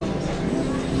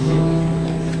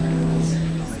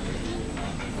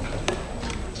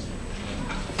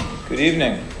Good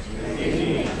evening.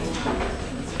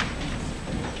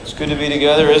 It's good to be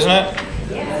together, isn't it?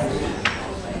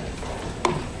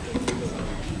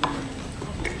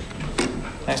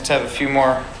 Nice to have a few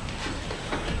more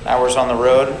hours on the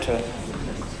road to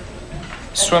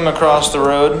swim across the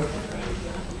road.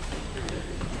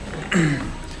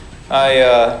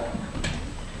 While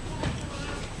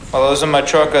I was in my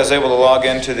truck, I was able to log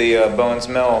into the Bones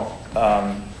Mill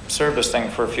service thing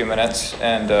for a few minutes,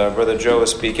 and Brother Joe was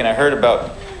speaking. I heard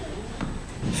about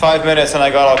 5 minutes and I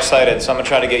got all excited, so I'm going to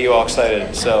try to get you all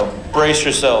excited. So brace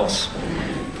yourselves.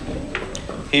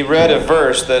 He read a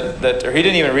verse or he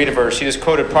didn't even read a verse, he just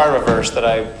quoted part of a verse that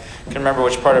I can remember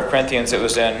which part of Corinthians it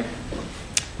was in.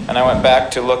 And I went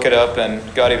back to look it up and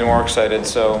got even more excited,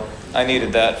 so I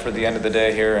needed that for the end of the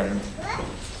day here and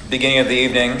beginning of the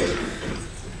evening.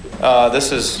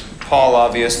 This is Paul,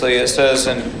 obviously. This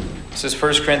is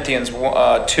 1 Corinthians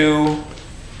 2,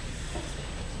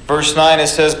 verse 9. It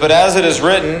says, "But as it is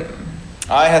written,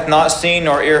 eye hath not seen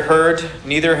nor ear heard,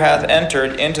 neither hath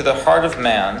entered into the heart of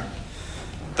man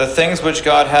the things which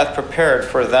God hath prepared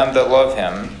for them that love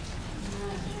him.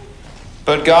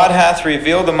 But God hath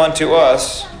revealed them unto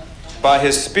us by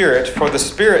his Spirit, for the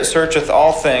Spirit searcheth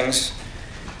all things,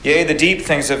 yea, the deep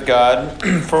things of God.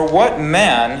 For what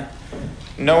man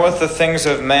knoweth the things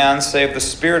of man, save the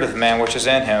spirit of man which is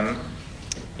in him?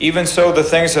 Even so the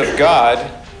things of God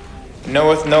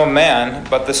knoweth no man,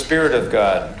 but the Spirit of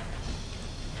God."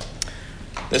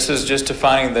 This is just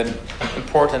defining the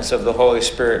importance of the Holy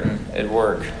Spirit at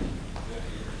work.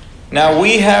 "Now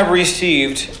we have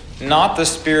received not the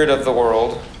spirit of the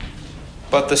world,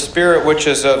 but the Spirit which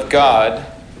is of God,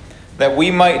 that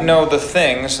we might know the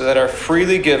things that are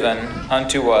freely given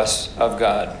unto us of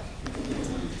God."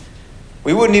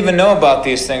 We wouldn't even know about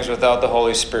these things without the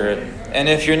Holy Spirit. And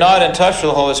if you're not in touch with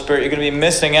the Holy Spirit, you're going to be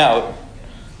missing out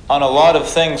on a lot of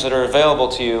things that are available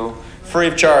to you free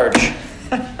of charge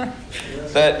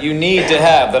that you need to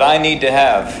have, that I need to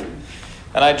have.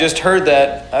 And I just heard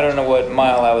that. I don't know what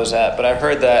mile I was at, but I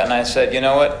heard that and I said, you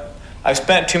know what? I've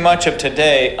spent too much of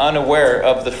today unaware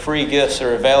of the free gifts that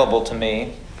are available to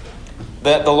me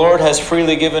that the Lord has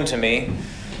freely given to me.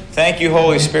 Thank you,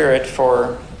 Holy Spirit,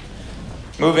 for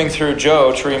moving through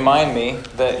Joe to remind me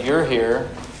that you're here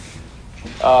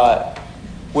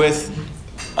with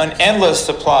an endless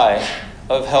supply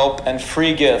of help and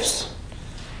free gifts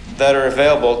that are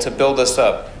available to build us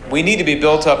up. We need to be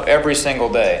built up every single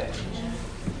day.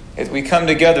 If we come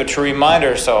together to remind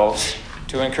ourselves,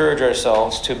 to encourage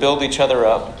ourselves, to build each other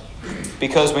up,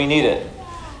 because we need it,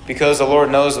 because the Lord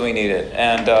knows that we need it.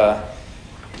 And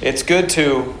it's good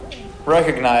to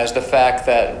recognize the fact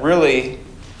that really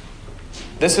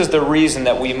this is the reason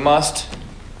that we must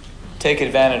take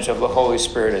advantage of the Holy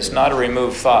Spirit. It's not a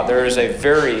removed thought. There is a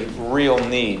very real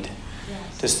need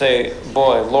to say,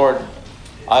 boy, Lord,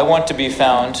 I want to be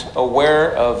found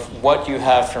aware of what you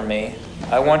have for me.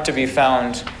 I want to be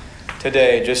found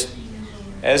today just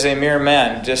as a mere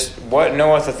man, just what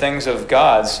knoweth the things of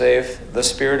God save the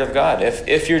Spirit of God.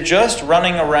 If you're just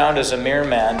running around as a mere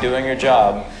man doing your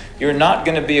job, you're not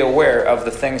going to be aware of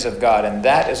the things of God, and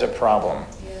that is a problem.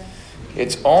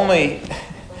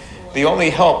 The only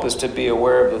help is to be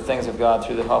aware of the things of God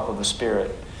through the help of the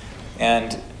Spirit.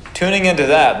 And tuning into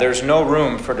that, there's no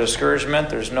room for discouragement.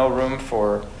 There's no room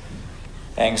for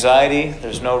anxiety.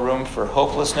 There's no room for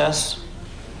hopelessness.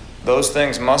 Those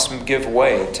things must give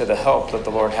way to the help that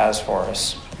the Lord has for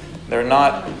us. They're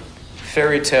not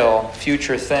fairy tale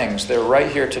future things. They're right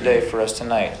here today for us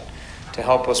tonight to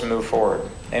help us move forward.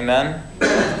 Amen?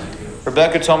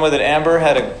 Rebecca told me that Amber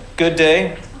had a good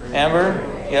day. Amber,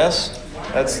 yes?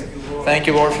 Thank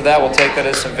you, Lord, for that. We'll take that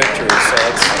as some victory. So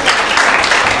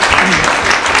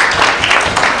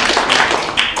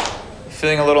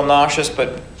feeling a little nauseous,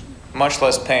 but much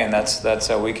less pain. That's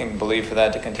how we can believe for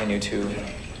that to continue to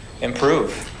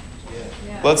improve.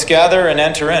 Let's gather and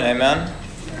enter in. Amen.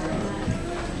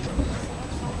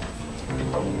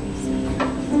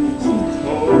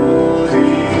 Hallelujah.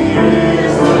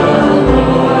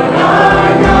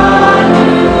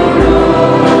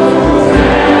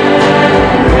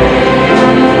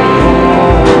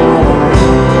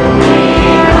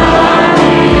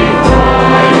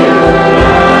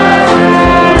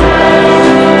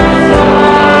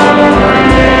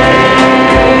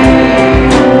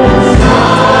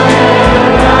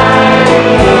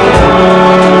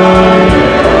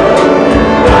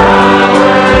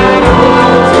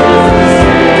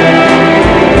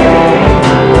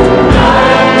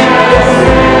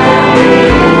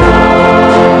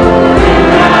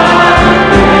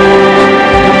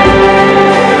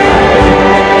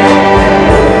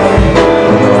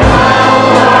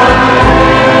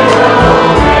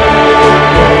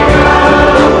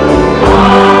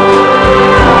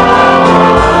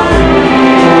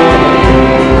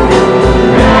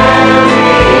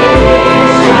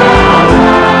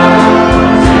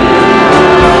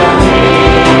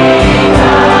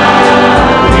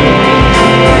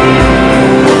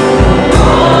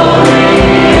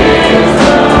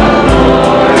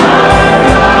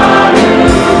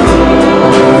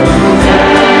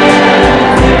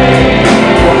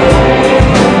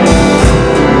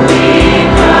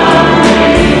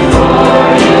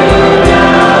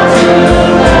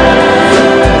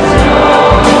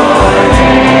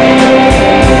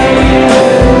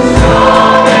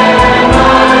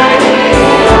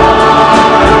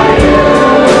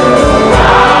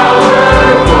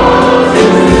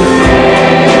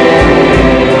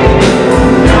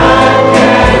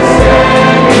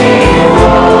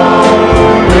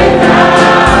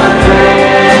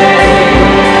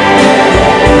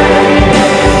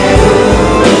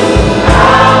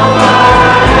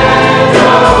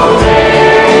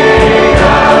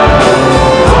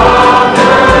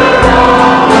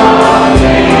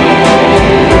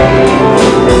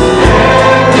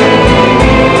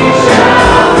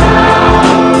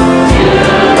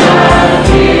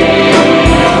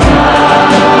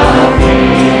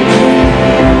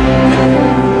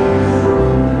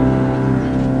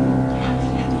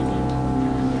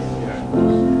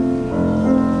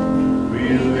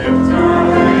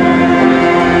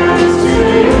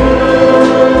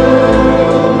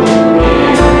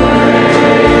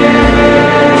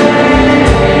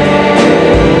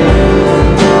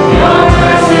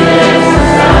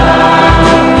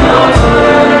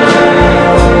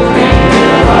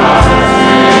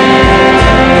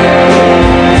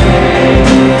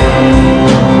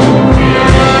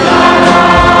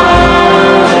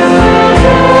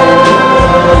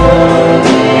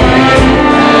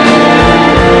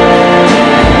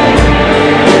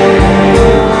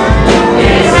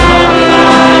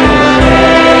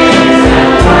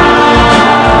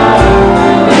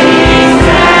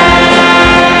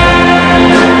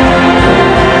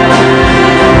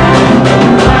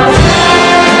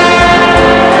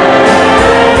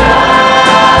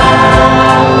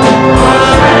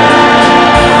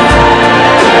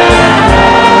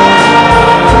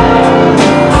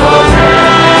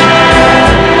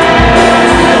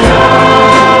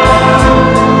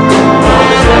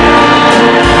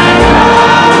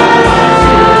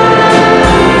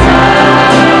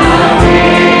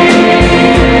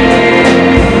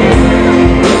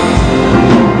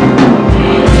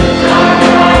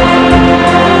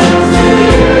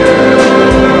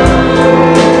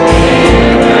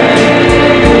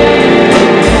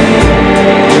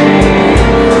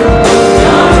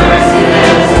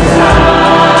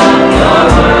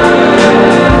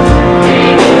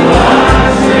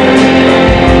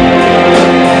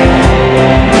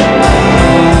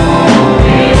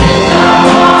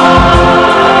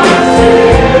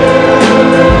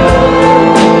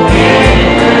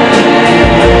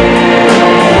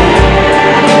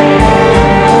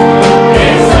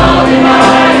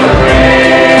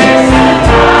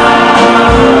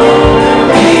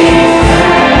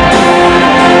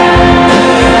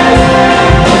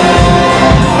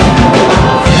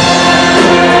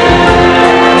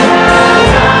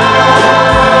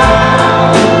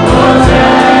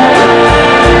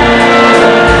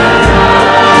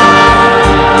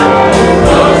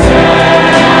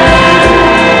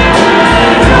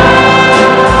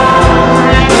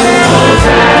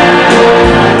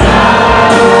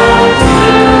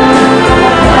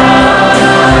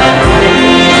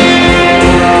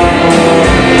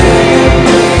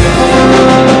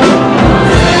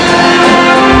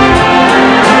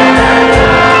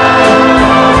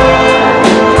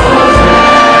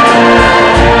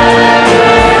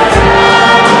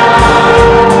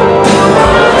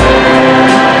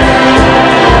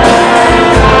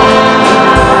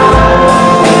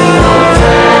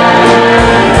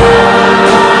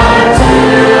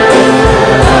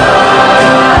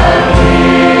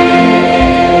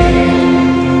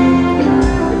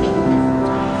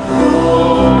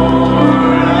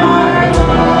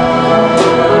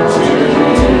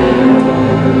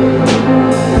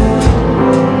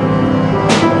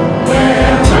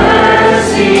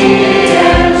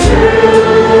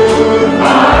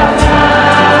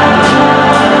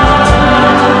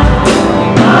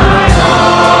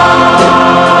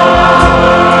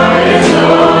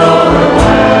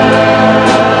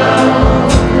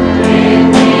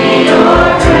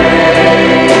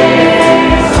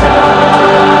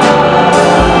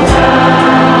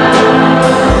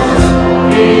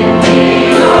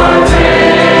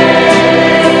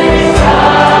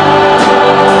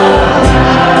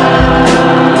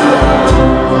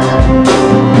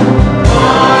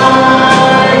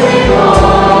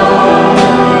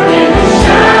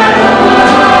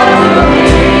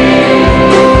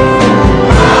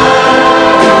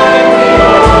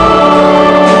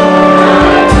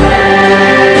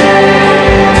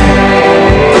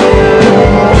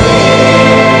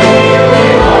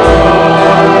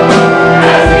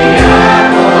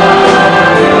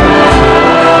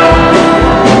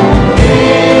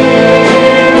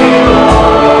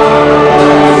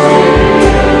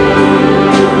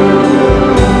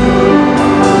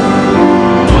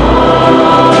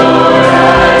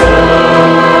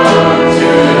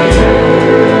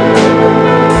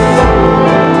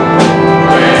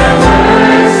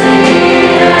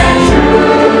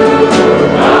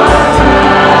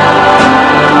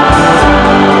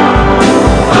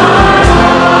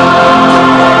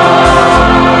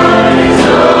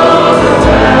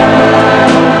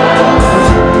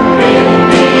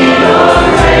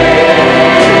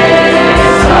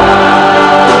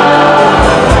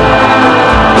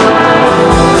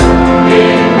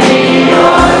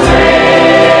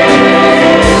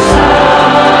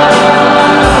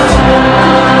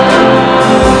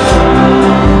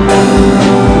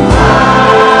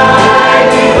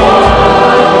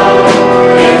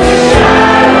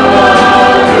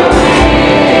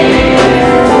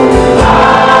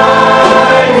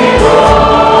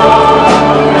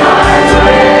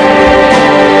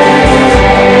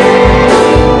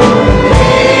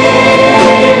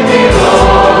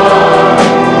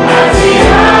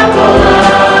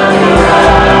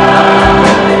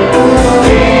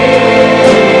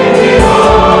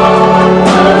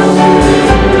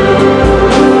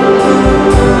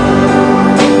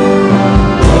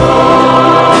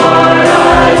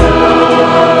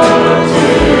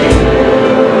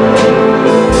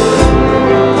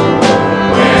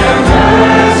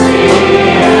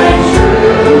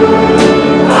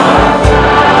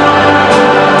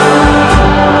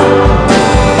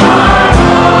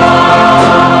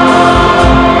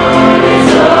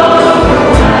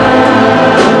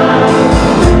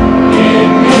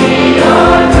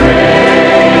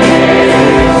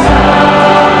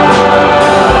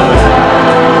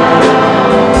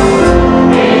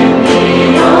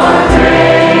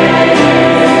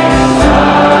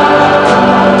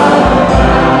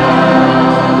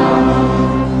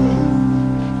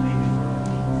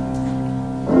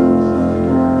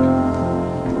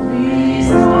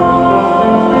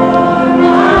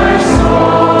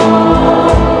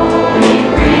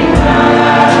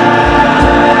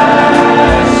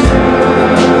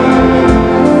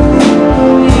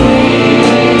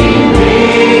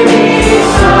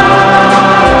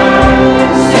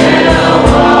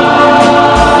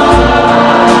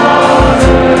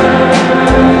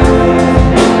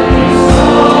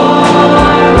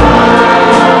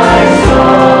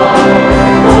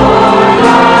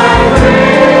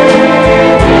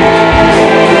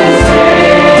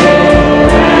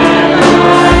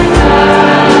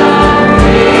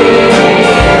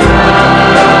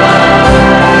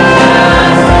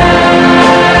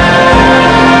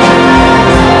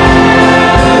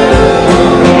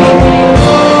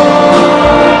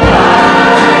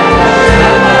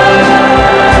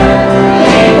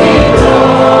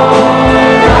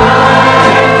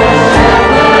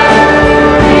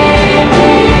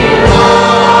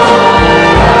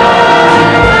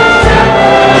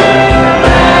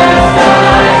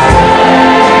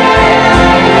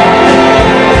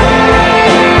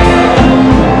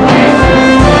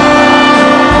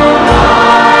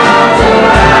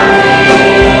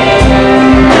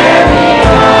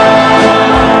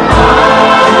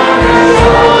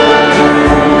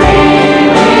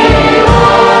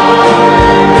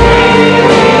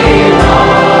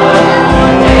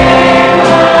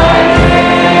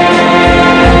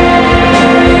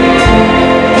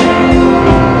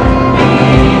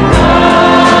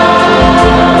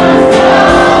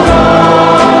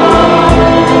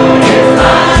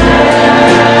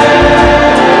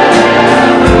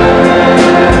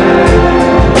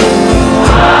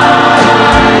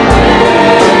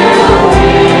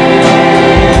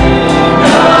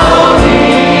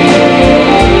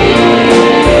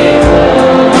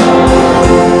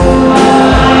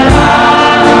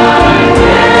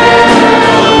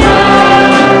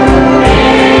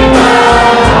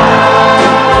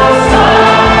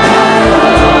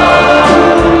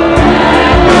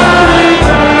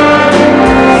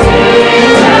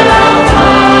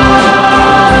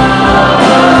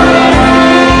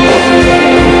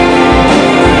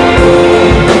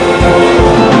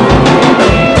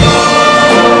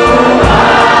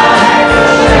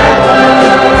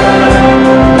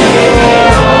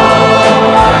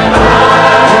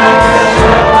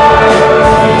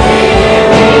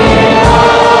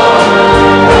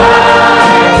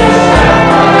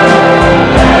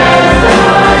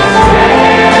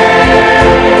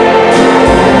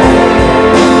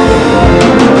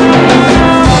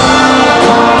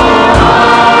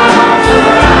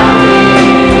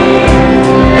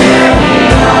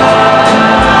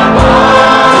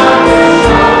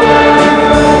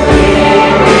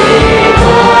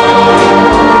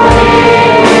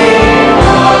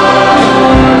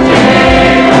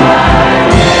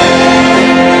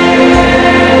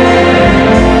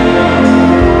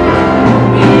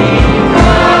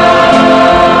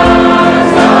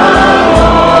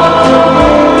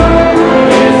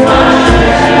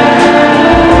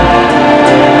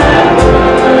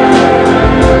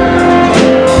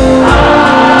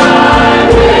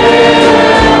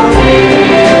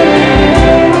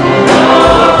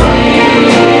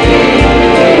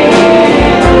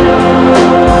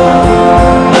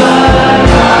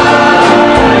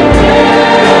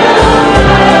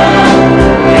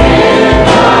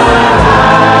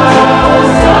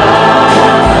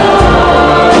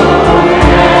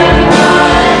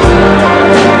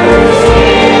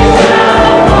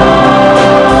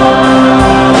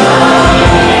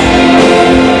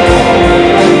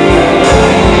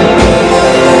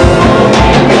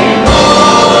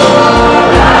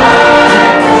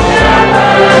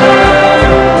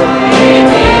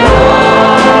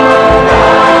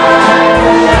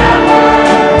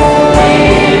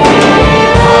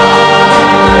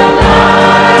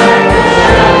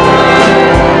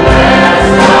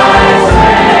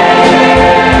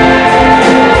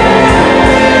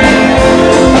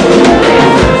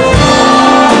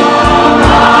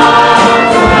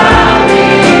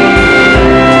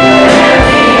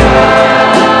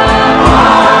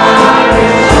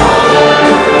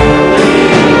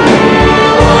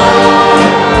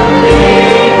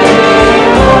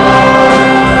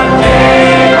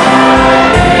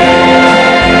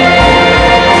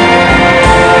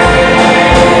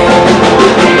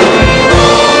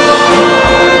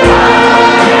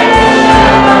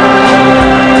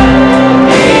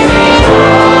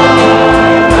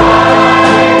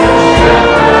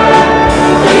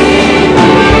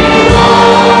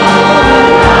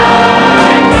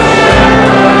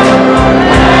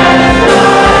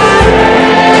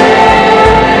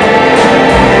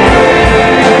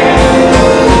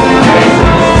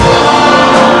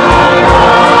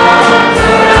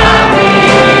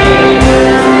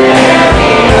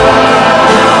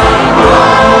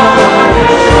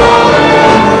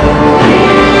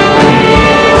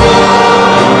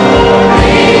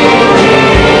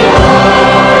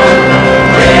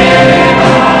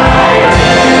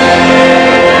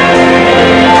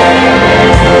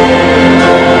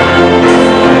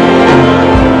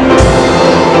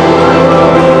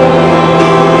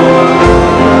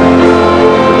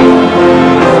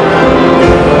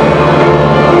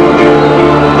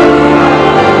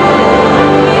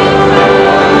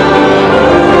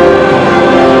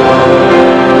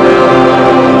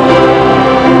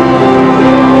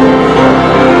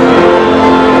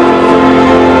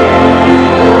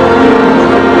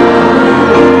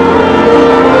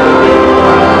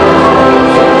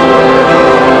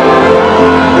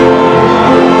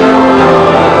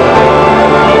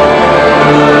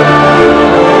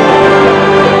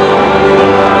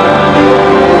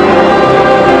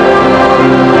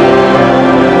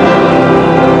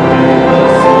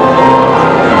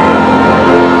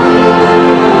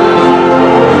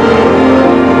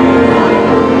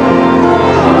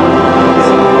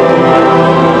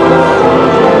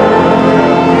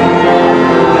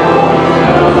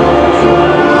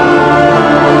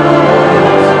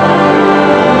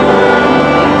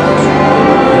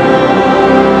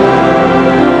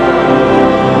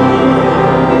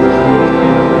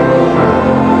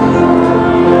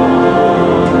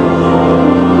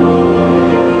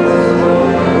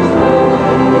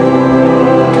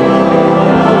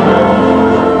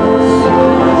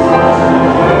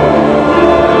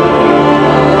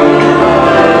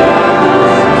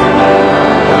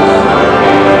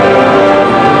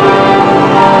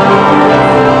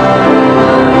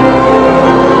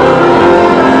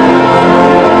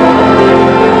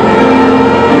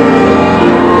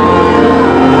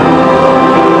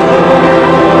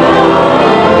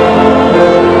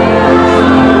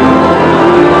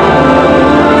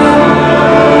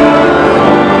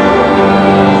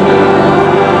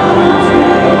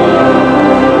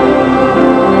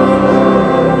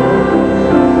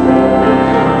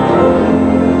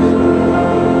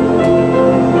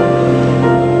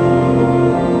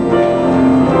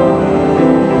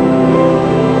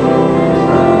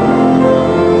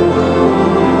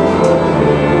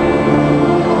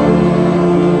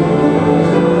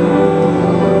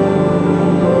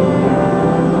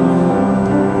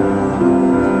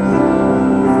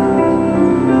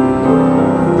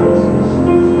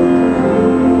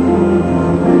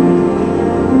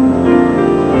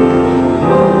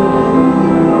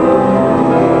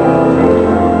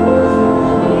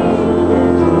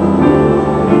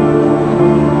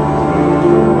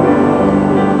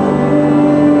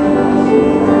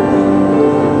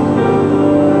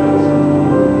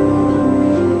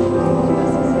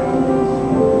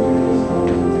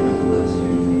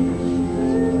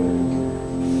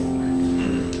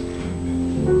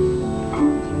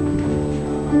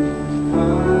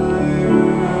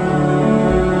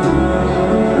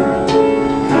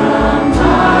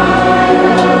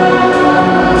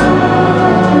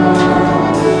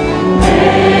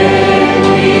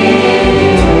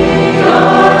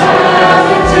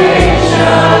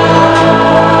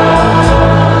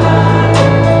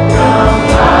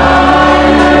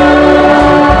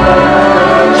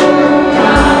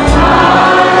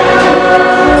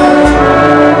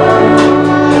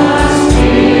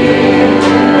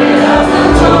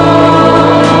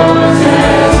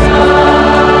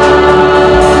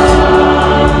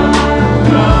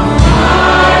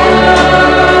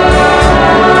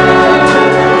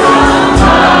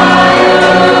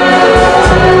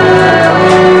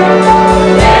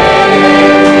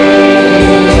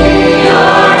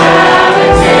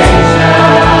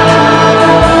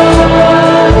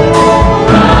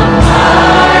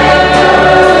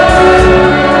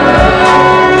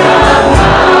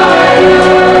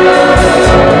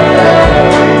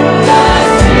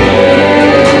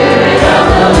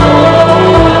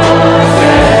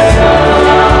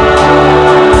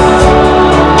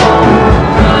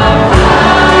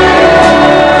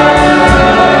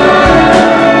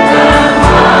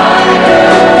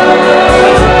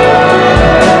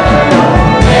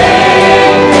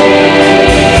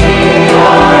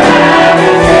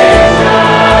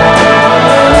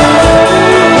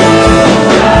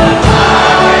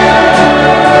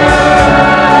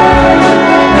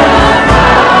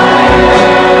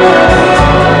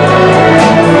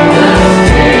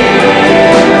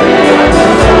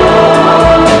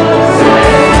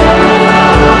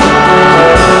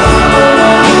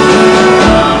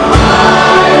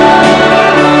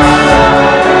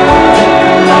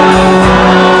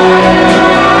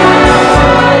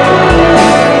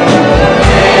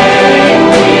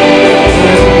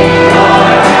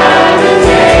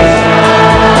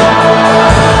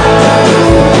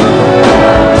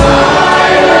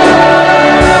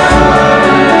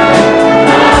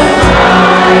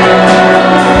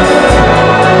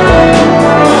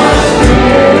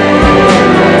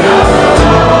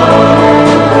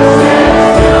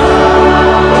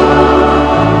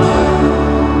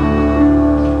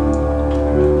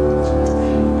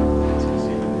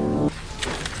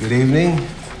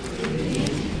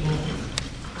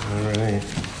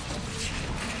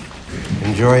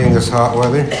 this hot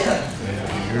weather?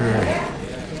 Sure.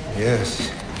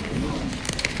 Yes.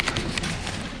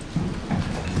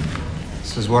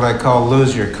 This is what I call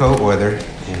lose your coat weather.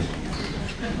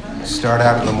 You start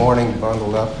out in the morning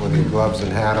bundled up with your gloves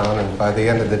and hat on, and by the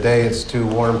end of the day it's too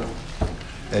warm,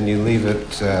 and you leave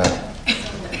it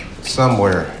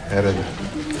somewhere at a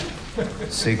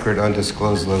secret,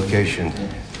 undisclosed location.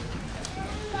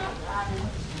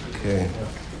 Okay.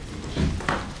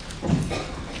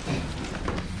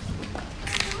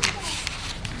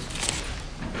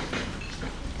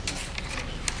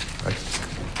 I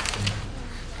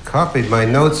copied my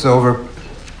notes over.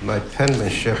 My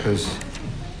penmanship has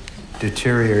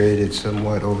deteriorated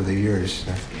somewhat over the years.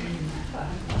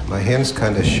 My hands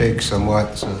kind of shake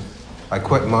somewhat, so I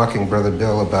quit mocking Brother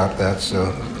Bill about that,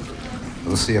 so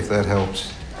we'll see if that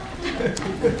helps.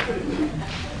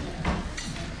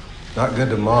 Not good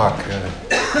to mock.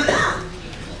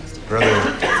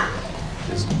 Brother,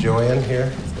 is Joanne here?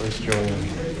 Where's Joanne?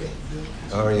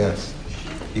 Oh, yes.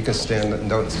 You can stand and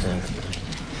don't stand.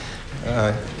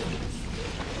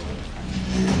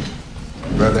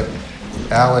 Brother,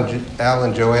 Al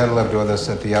and Joanne lived with us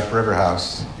at the Upriver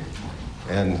House,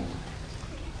 and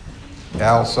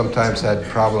Al sometimes had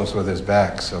problems with his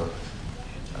back, so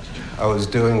I was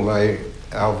doing my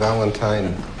Al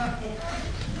Valentine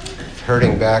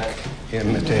hurting back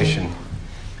imitation.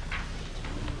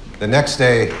 The next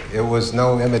day, it was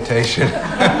no imitation.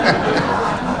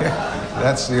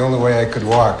 That's the only way I could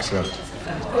walk, so.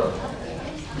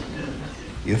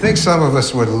 You think some of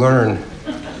us would learn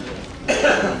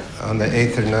on the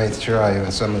 8th or 9th try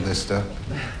on some of this stuff.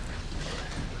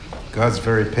 God's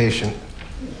very patient,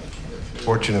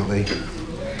 fortunately.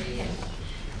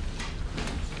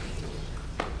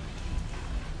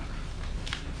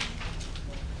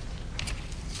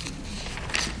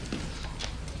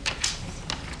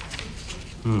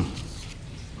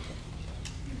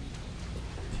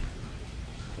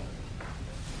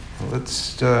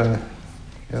 Let's,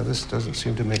 this doesn't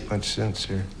seem to make much sense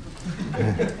here.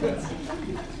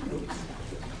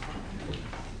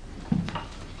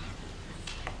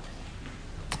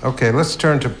 Okay, let's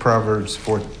turn to Proverbs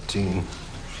 14.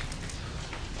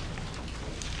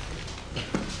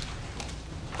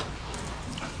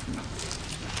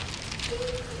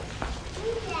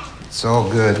 It's all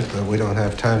good, but we don't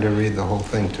have time to read the whole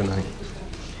thing tonight.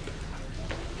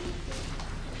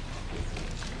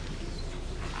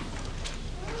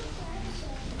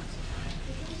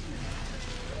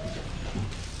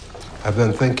 I've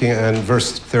been thinking in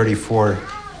verse 34,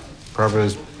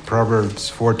 Proverbs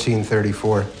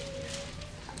 14:34.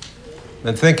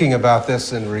 Been thinking about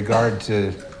this in regard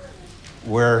to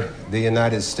where the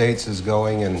United States is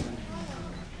going, and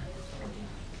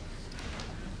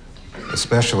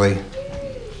especially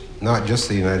not just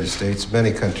the United States,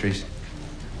 many countries.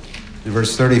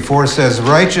 Verse 34 says,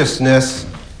 "Righteousness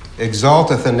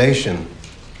exalteth a nation,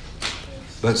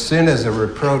 but sin is a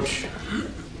reproach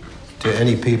to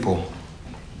any people.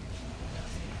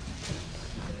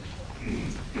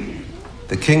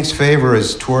 The king's favor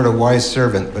is toward a wise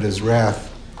servant, but his wrath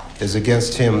is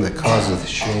against him that causeth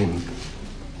shame."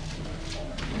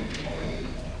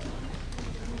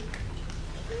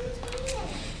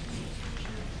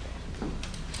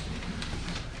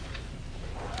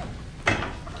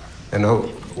 And I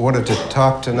wanted to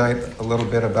talk tonight a little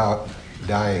bit about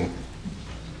dying.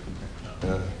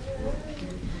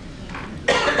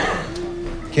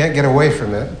 Can't get away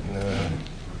from it.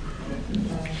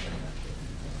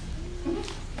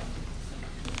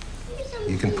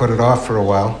 You can put it off for a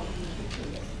while.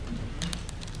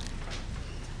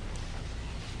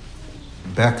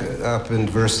 Back up in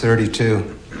verse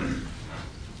 32.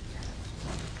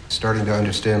 Starting to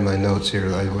understand my notes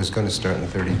here. I was going to start in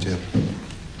 32.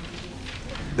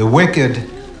 "The wicked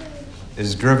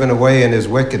is driven away in his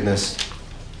wickedness,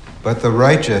 but the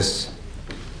righteous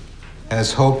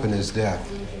has hope in his death."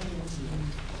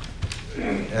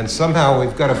 And somehow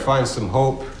we've got to find some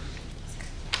hope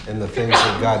in the things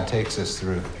that God takes us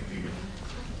through.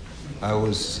 I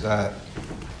was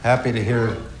happy to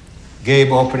hear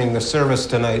Gabe opening the service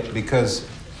tonight, because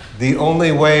the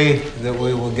only way that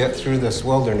we will get through this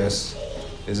wilderness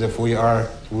is if we are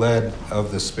led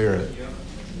of the Spirit.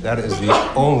 That is the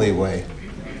only way.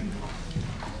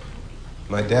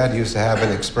 My dad used to have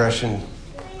an expression.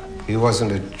 He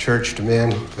wasn't a churched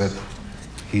man, but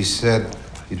he said,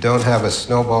 "You don't have a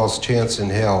snowball's chance in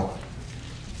hell."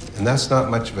 And that's not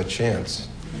much of a chance,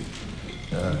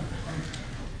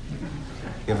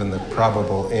 given the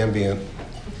probable ambient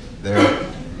there.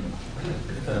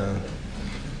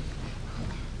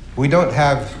 We don't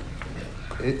have,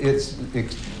 it's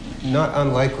not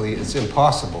unlikely, it's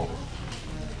impossible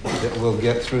that we'll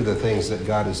get through the things that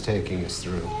God is taking us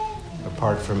through,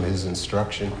 apart from his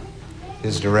instruction,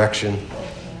 his direction.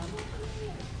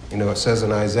 You know, it says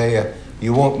in Isaiah,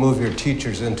 you won't move your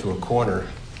teachers into a corner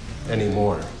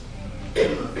anymore.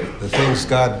 The things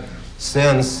God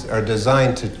sends are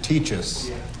designed to teach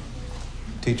us.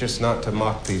 Teach us not to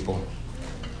mock people.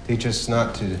 Teach us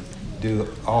not to do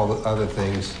all the other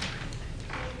things,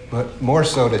 but more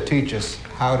so to teach us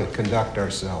how to conduct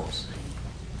ourselves.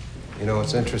 You know,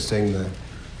 it's interesting,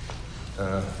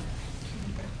 the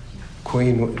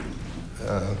Queen,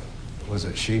 was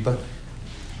it Sheba?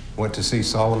 Went to see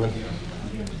Solomon?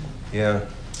 Yeah.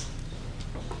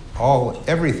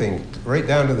 Everything, right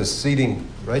down to the seating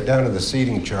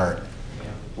chart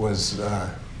was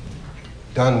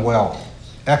done well,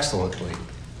 excellently.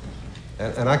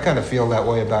 And I kind of feel that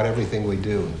way about everything we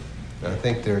do. I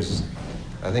think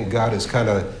God has kind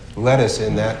of led us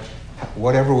in that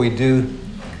whatever we do,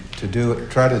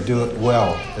 try to do it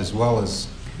well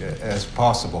as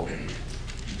possible,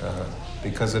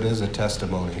 because it is a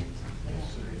testimony.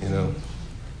 You know,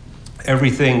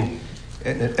 everything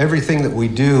that we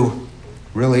do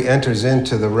really enters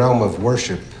into the realm of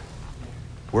worship.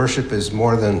 Worship is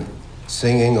more than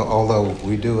singing, although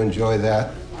we do enjoy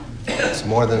that. It's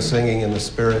more than singing in the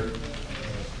Spirit.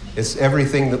 It's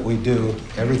everything that we do,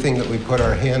 everything that we put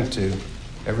our hand to,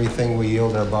 everything we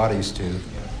yield our bodies to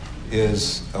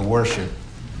is a worship,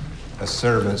 a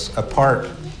service, a part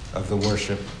of the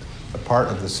worship, a part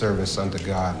of the service unto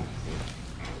God.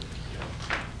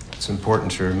 It's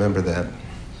important to remember that.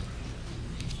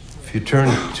 If you turn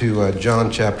to John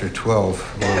chapter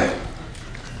 12,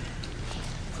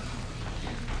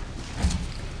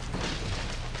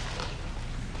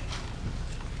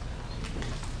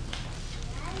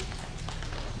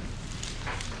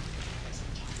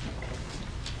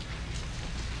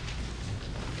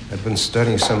 I've been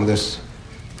studying some of this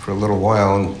for a little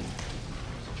while, and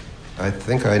I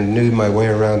think I knew my way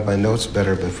around my notes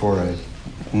better before I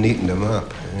neatened them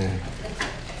up. I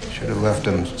should have left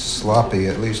them sloppy.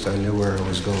 At least I knew where I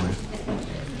was going.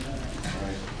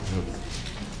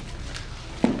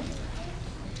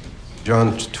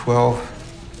 John 12,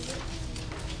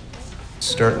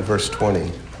 start in verse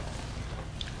 20.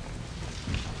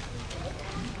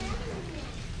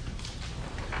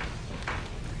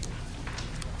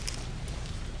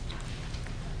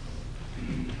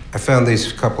 I found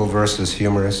these couple verses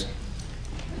humorous,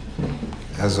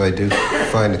 as I do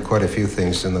find quite a few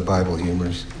things in the Bible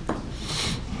humorous.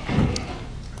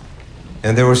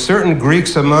 And there were certain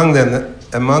Greeks among them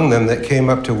that came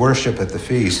up to worship at the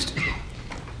feast.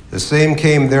 The same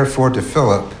came therefore to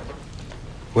Philip,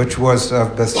 which was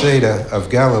of Bethsaida of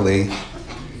Galilee,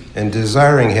 and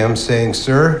desiring him, saying,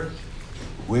 Sir,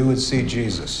 we would see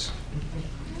Jesus.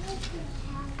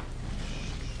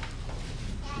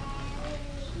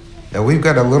 Now, we've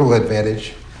got a little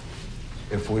advantage.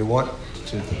 If we want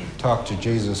to talk to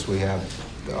Jesus, we have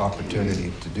the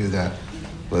opportunity to do that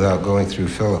without going through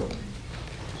Philip.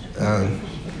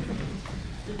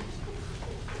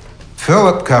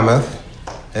 Philip cometh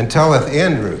and telleth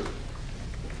Andrew.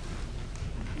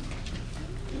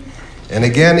 And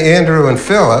again, Andrew and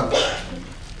Philip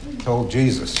told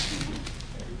Jesus.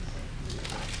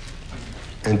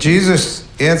 And Jesus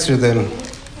answered them,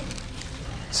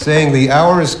 saying, The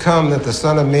hour is come that the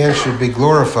Son of Man should be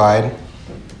glorified.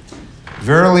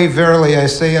 Verily, verily, I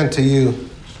say unto you,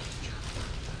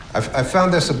 I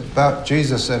found this about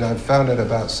Jesus, and I've found it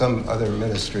about some other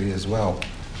ministry as well.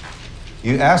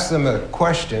 You ask them a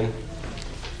question,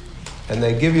 and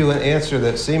they give you an answer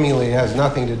that seemingly has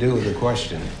nothing to do with the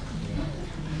question.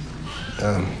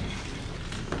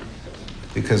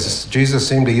 Because Jesus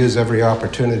seemed to use every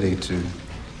opportunity to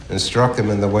instruct them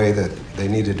in the way that they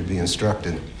needed to be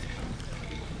instructed.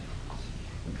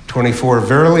 24,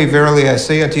 Verily, verily, I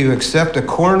say unto you, except a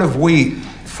corn of wheat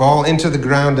fall into the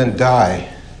ground and die,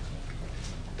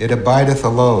 it abideth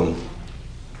alone.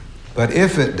 But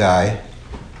if it die,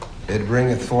 it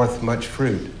bringeth forth much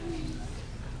fruit.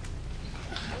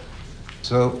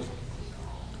 So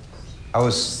I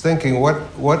was thinking, what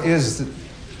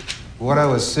I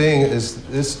was seeing is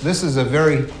this is a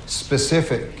very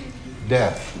specific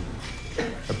death,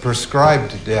 a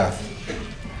prescribed death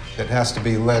that has to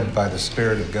be led by the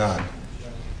Spirit of God.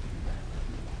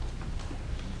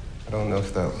 I don't know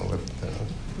if that will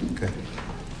okay.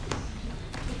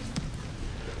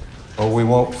 Or we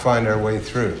won't find our way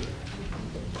through.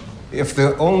 If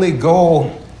the only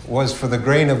goal was for the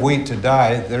grain of wheat to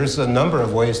die, there's a number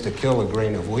of ways to kill a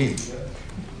grain of wheat.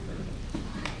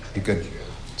 You could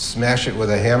smash it with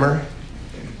a hammer.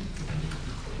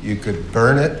 You could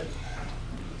burn it.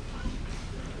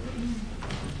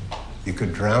 You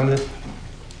could drown it.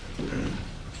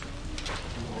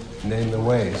 Name the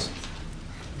ways.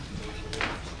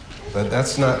 But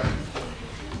that's not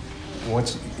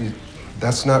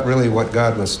really what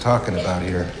God was talking about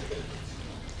here.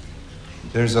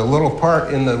 There's a little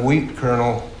part in the wheat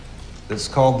kernel that's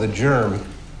called the germ,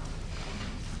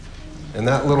 and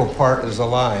that little part is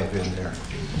alive in there.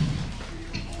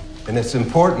 And it's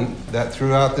important that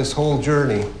throughout this whole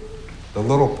journey, the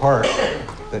little part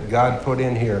that God put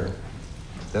in here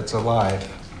that's alive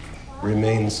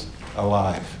remains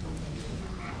alive.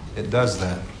 It does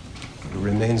that. It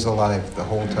remains alive the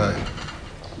whole time.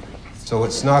 So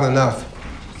it's not enough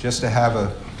just to have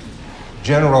a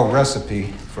general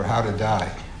recipe for how to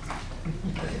die.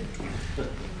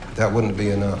 That wouldn't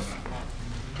be enough.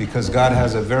 Because God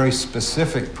has a very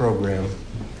specific program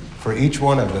for each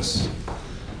one of us,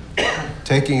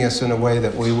 taking us in a way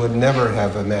that we would never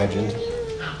have imagined.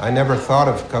 I never thought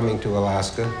of coming to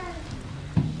Alaska.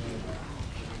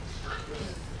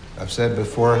 I've said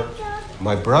before,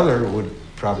 my brother would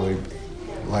probably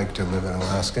like to live in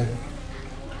Alaska.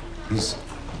 He's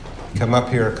come up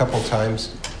here a couple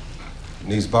times,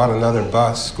 and he's bought another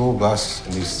school bus,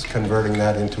 and he's converting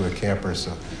that into a camper.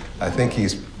 So I think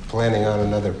he's planning on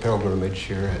another pilgrimage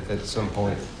here at some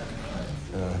point.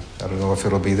 I don't know if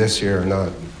it'll be this year or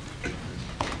not.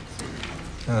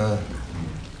 No.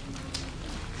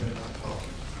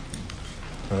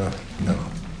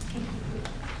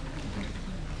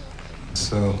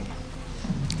 So,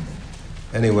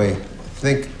 anyway,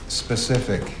 think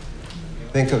specific.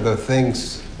 Think of the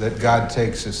things that God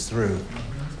takes us through.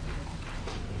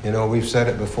 You know, we've said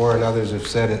it before and others have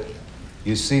said it.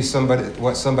 You see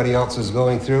what somebody else is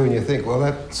going through and you think, well,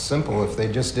 that's simple. If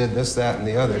they just did this, that, and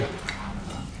the other,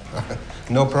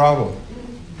 no problem.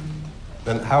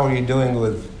 Then how are you doing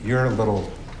with your little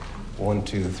 1,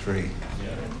 2, 3?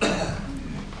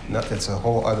 No, it's a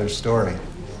whole other story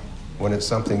when it's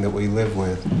something that we live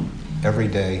with every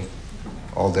day,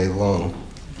 all day long.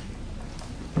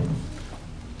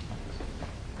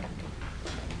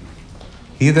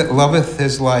 He that loveth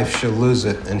his life shall lose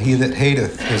it, and he that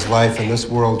hateth his life in this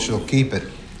world shall keep it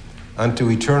unto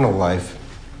eternal life.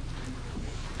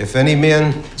 If any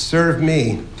man serve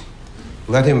me,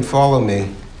 let him follow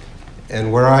me,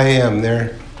 and where I am,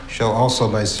 there shall also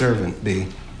my servant be.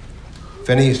 If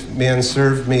any man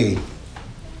serve me,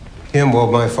 him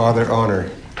will my Father honor.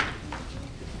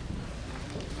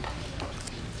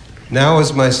 Now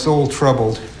is my soul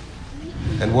troubled,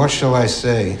 and what shall I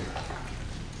say?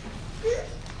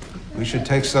 We should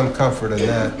take some comfort in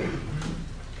that.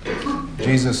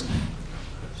 Jesus,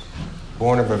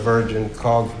 born of a virgin,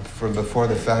 called from before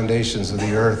the foundations of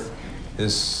the earth,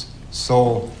 his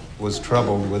soul was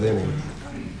troubled within him,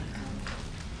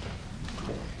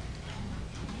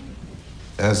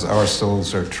 as our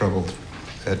souls are troubled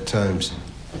at times.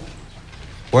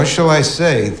 What shall I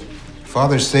say?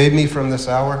 Father, save me from this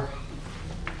hour?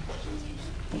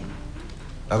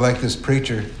 I like this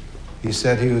preacher. He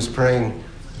said he was praying,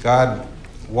 God,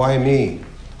 why me?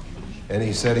 And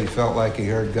he said he felt like he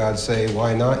heard God say,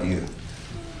 why not you?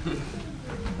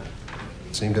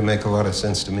 It seemed to make a lot of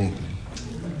sense to me.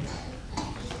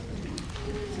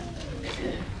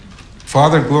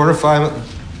 Father, glorify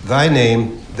thy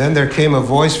name. Then there came a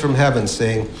voice from heaven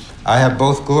saying, I have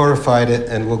both glorified it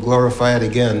and will glorify it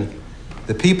again.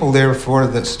 The people therefore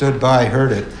that stood by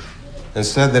heard it and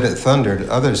said that it thundered.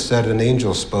 Others said an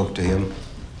angel spoke to him.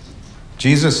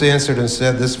 Jesus answered and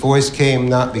said, this voice came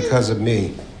not because of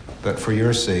me, but for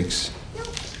your sakes.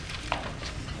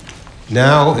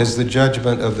 Now is the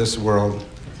judgment of this world.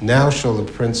 Now shall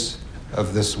the prince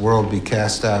of this world be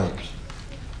cast out.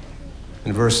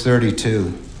 In verse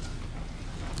 32,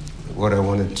 what I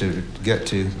wanted to get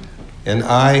to. And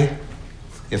I,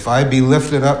 if I be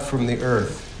lifted up from the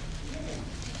earth,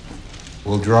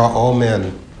 will draw all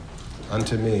men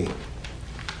unto me.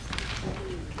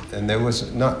 And there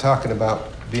was not talking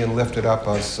about being lifted up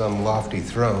on some lofty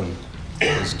throne.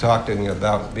 It was talking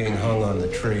about being hung on the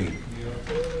tree.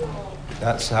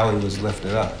 That's how he was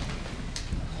lifted up.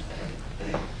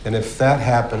 And if that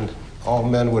happened, all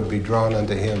men would be drawn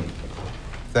unto him.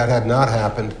 If that had not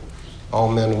happened, all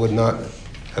men would not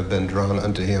have been drawn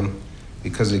unto him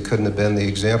because he couldn't have been the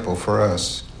example for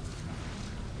us.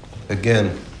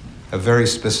 Again, a very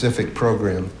specific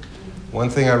program. One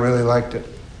thing I really liked,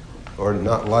 or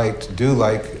not liked, do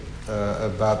like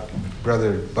about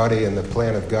Brother Buddy and the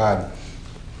Plan of God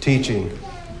teaching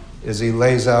is he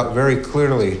lays out very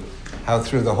clearly how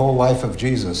through the whole life of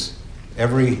Jesus,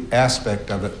 every aspect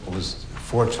of it was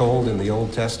foretold in the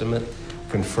Old Testament,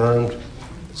 confirmed.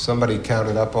 Somebody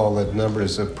counted up all the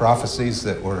numbers of prophecies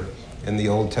that were in the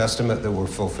Old Testament that were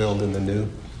fulfilled in the New.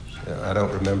 I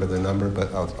don't remember the number,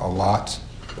 but a lot.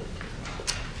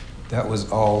 That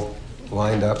was all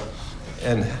lined up.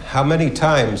 And how many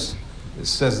times it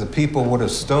says the people would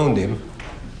have stoned him,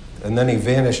 and then he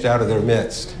vanished out of their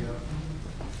midst.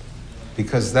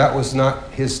 Because that was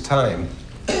not his time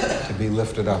to be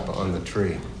lifted up on the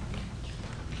tree.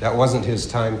 That wasn't his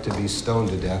time to be stoned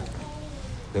to death.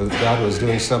 God was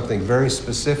doing something very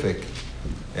specific,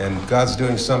 and God's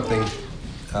doing something,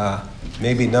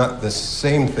 maybe not the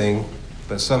same thing,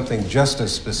 but something just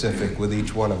as specific with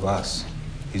each one of us.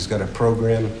 He's got a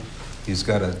program, he's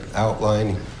got an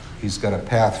outline, he's got a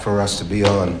path for us to be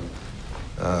on,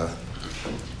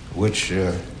 which,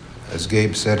 as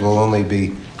Gabe said, will only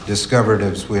be discovered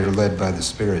as we are led by the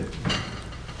Spirit.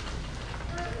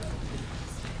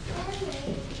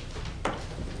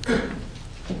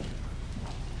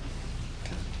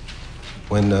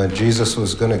 When Jesus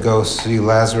was going to go see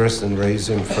Lazarus and raise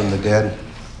him from the dead,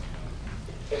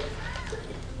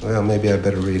 well, maybe I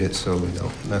better read it so we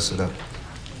don't mess it up.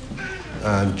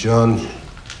 John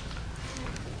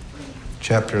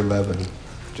chapter 11,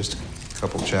 just a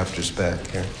couple chapters back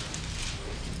here.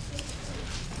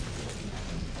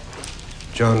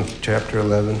 John chapter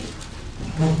 11.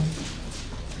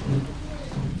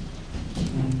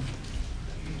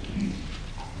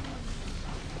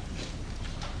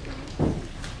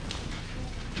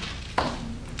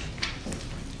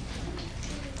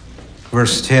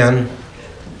 Verse 10.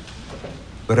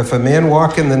 But if a man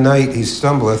walk in the night, he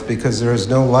stumbleth, because there is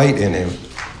no light in him.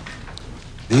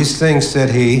 These things said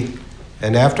he,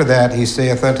 and after that he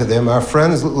saith unto them, Our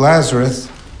friend Lazarus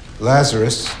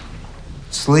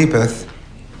sleepeth,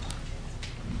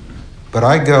 but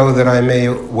I go that I may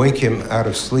wake him out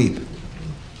of sleep.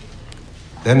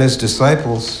 Then his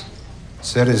disciples,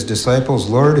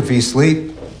 Lord, if he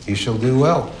sleep, he shall do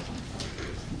well.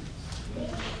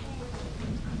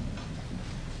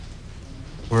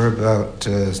 We're about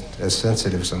as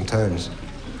sensitive sometimes.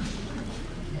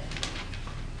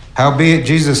 Howbeit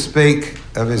Jesus spake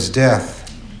of his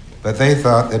death, but they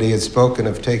thought that he had spoken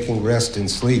of taking rest in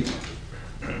sleep.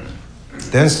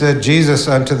 Then said Jesus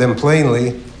unto them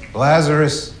plainly,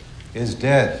 Lazarus is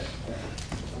dead.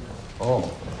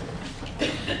 Oh,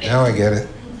 now I get it.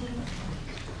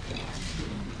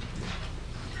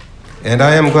 And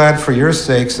I am glad for your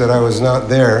sakes that I was not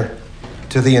there,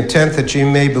 to the intent that ye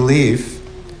may believe.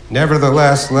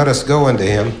 Nevertheless, let us go unto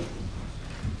him.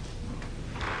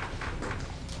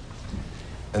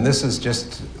 And this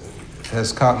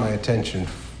has caught my attention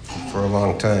for a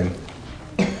long time,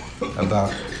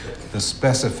 about the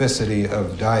specificity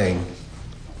of dying.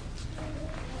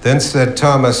 Then said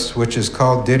Thomas, which is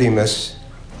called Didymus,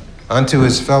 unto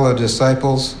his fellow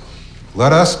disciples,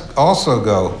 Let us also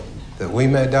go, that we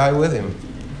may die with him.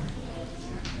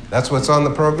 That's what's on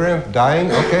the program?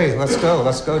 Dying? Okay, let's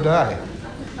go die.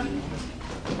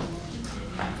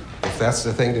 If that's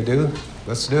the thing to do,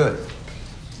 let's do it.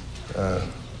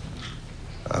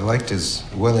 I liked his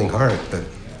willing heart, but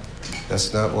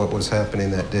that's not what was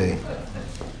happening that day.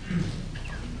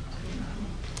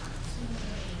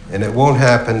 And it won't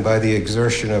happen by the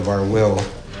exertion of our will.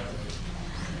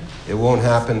 It won't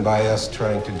happen by us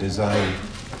trying to design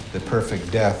the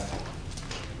perfect death.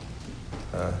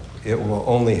 It will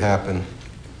only happen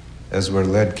as we're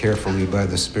led carefully by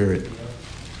the Spirit,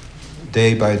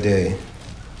 day by day,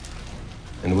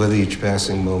 and with each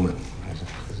passing moment.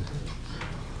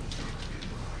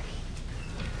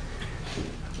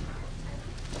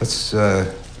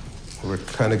 We're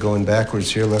kind of going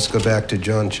backwards here. Let's go back to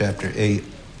John chapter 8.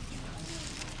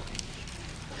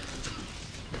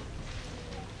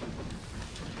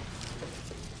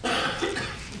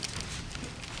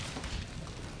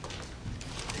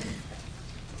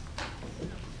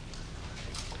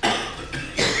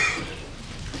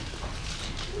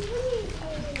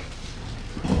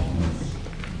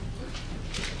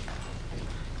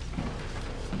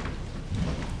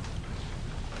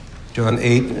 John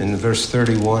 8 and verse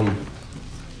 31.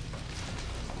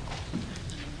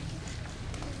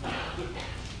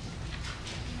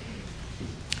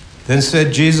 Then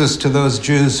said Jesus to those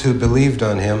Jews who believed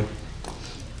on him,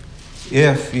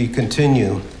 If ye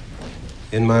continue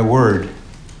in my word,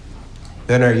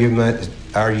 then are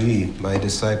ye my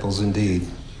disciples indeed,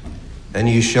 and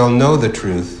ye shall know the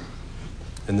truth,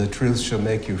 and the truth shall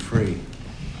make you free.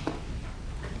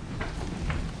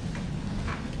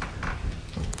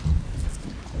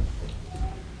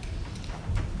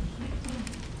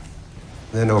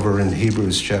 Then over in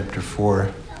Hebrews chapter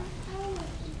 4,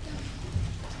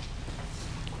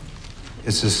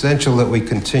 it's essential that we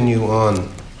continue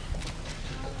on.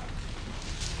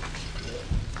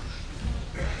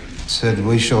 It said,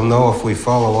 we shall know if we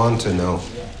follow on to know.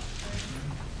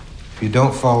 If you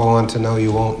don't follow on to know,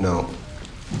 you won't know.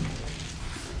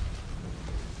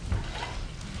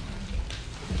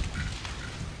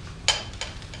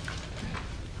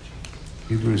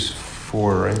 Hebrews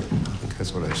 4, right? I think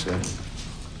that's what I said.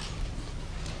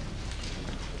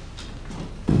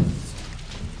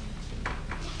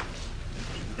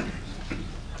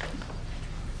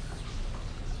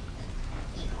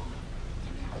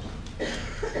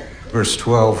 Verse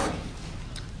 12.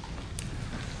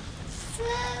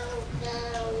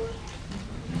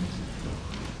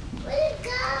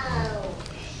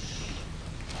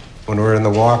 When we're in the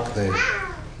walk, the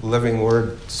living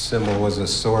word symbol was a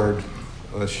sword,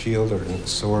 a shield or a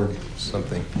sword,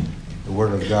 something. The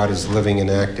word of God is living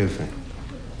and active, and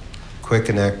quick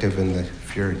and active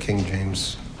if you're a King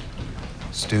James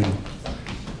student.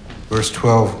 Verse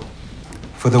 12.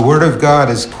 For the word of God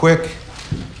is quick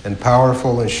and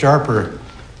powerful and sharper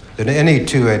than any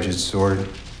two-edged sword,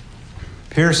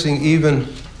 piercing even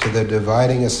to the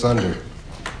dividing asunder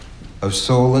of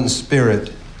soul and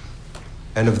spirit,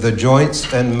 and of the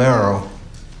joints and marrow.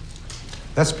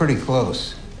 That's pretty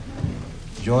close.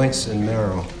 Joints and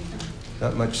marrow.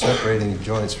 Not much separating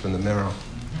joints from the marrow.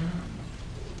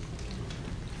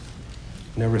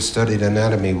 Never studied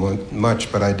anatomy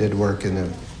much, but I did work in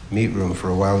a meat room for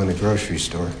a while in a grocery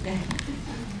store.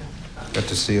 Got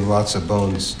to see lots of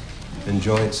bones and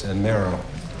joints and marrow.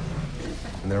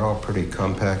 And they're all pretty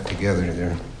compact together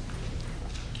there.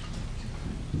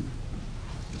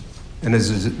 And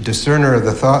as a discerner of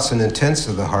the thoughts and intents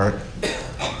of the heart,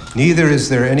 neither is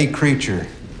there any creature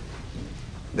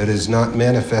that is not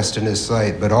manifest in his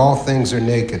sight, but all things are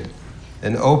naked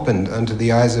and opened unto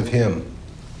the eyes of him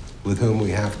with whom we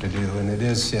have to do. And it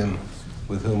is him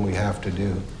with whom we have to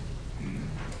do.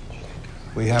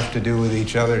 We have to do with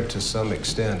each other to some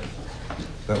extent.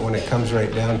 But when it comes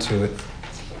right down to it,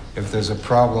 if there's a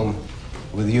problem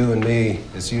with you and me,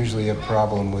 it's usually a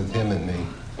problem with him and me.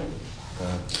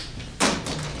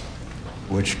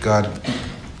 Which God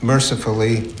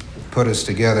mercifully put us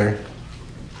together.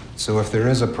 So if there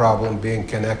is a problem being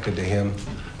connected to him,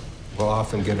 we'll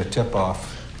often get a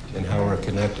tip-off in how we're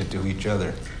connected to each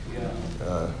other.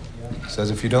 It says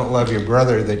if you don't love your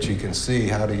brother that you can see,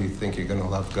 how do you think you're going to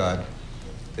love God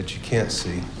that you can't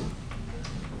see?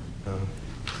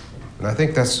 And I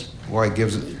think that's why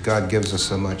God gives us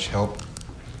so much help.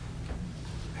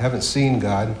 Haven't seen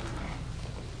God,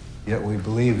 yet we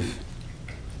believe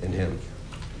in him.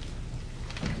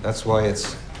 That's why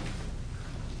it's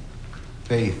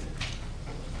faith,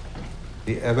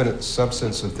 the evident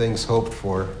substance of things hoped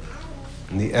for,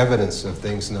 and the evidence of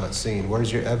things not seen.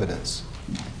 Where's your evidence?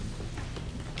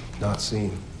 Not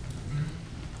seen.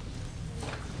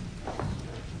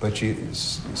 But it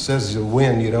says the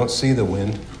wind, you don't see the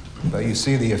wind, but you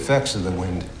see the effects of the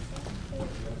wind.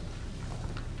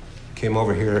 Came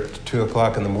over here at 2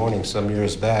 o'clock in the morning some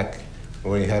years back,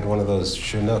 where we had one of those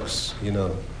Chinooks,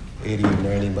 80 or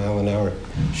 90 mile an hour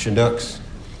Chinooks.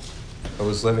 I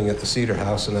was living at the Cedar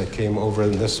House, and I came over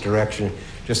in this direction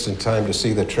just in time to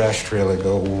see the trash trailer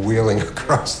go wheeling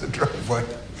across the driveway.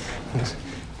 It's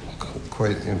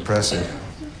quite impressive.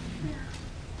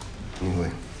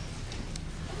 Anyway.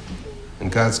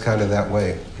 And God's kind of that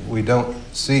way. We don't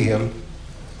see him.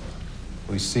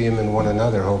 We see him in one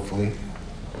another, hopefully.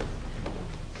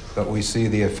 But we see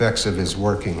the effects of his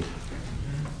working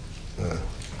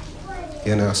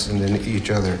in us and in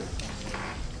each other.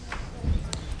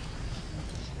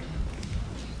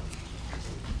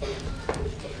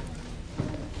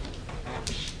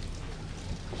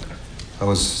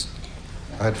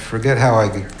 I'd forget how I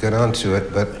got onto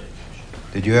it, but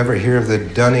did you ever hear of the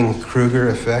Dunning-Kruger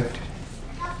effect?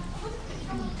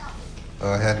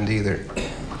 I hadn't either.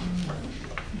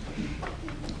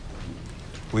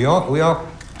 We all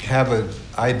have an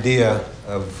idea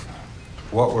of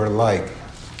what we're like,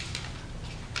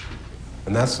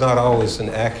 and that's not always an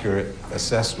accurate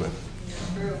assessment.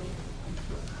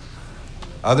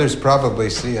 Others probably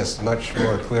see us much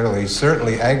more clearly.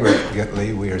 Certainly,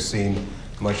 aggregately, we are seen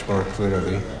much more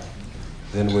clearly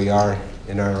than we are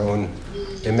in our own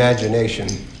imagination.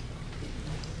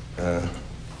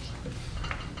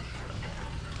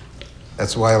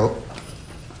 That's why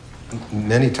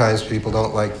many times people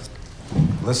don't like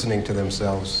listening to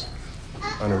themselves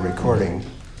on a recording.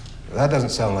 That doesn't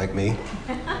sound like me.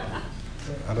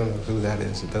 I don't know who that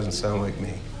is. It doesn't sound like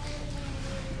me.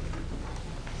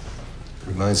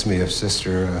 Reminds me of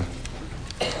Sister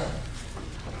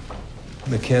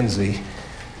Mackenzie,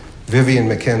 Vivian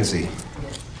Mackenzie.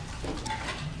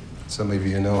 Some of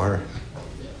you know her,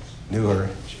 knew her.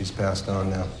 She's passed on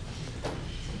now.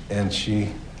 And she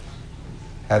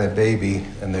had a baby,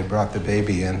 and they brought the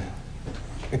baby in.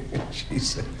 She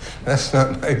said, "That's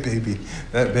not my baby.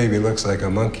 That baby looks like a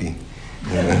monkey."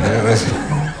 I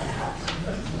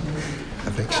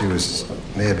think she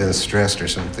may have been stressed or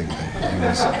something.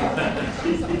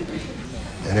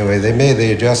 Anyway, they made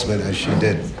the adjustment as she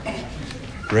did.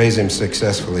 Raise him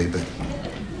successfully, but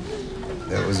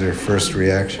that was their first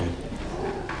reaction.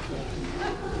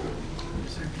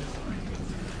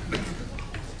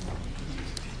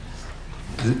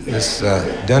 This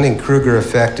Dunning-Kruger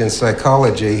effect in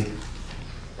psychology,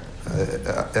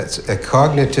 it's a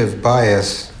cognitive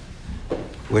bias,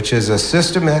 which is a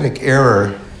systematic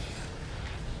error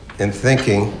in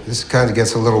thinking. This kind of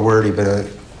gets a little wordy, but a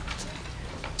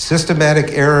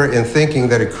systematic error in thinking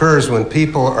that occurs when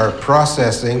people are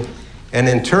processing and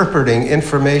interpreting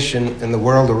information in the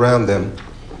world around them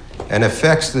and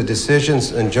affects the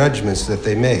decisions and judgments that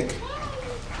they make.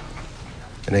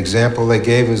 An example they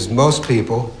gave is most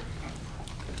people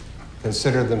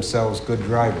consider themselves good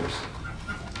drivers.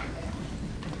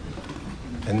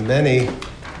 And many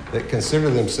that consider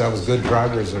themselves good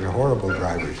drivers are horrible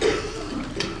drivers,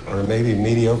 or maybe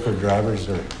mediocre drivers,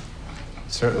 or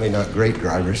certainly not great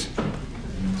drivers,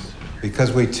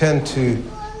 because we tend to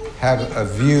have a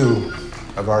view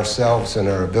of ourselves and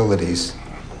our abilities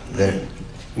that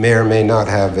may or may not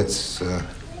have its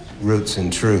roots in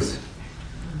truth.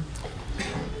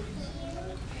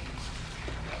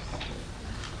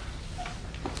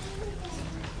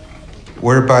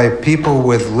 Whereby people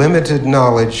with limited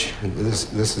knowledge,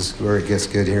 this is where it gets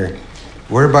good here,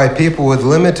 whereby people with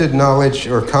limited knowledge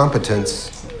or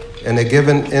competence in a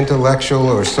given intellectual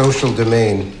or social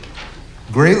domain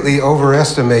greatly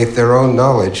overestimate their own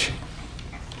knowledge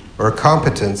or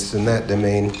competence in that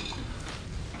domain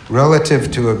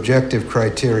relative to objective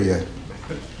criteria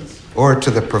or to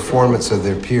the performance of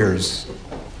their peers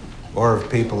or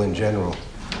of people in general.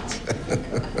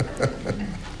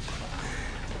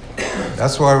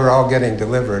 That's why we're all getting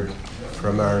delivered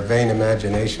from our vain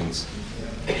imaginations.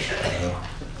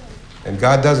 And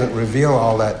God doesn't reveal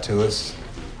all that to us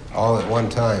all at one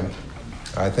time.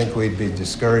 I think we'd be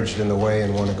discouraged in the way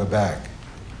and want to go back.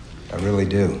 I really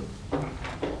do.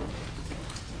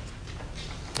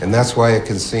 And that's why it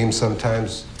can seem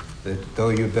sometimes that though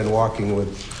you've been walking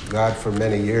with God for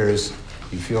many years,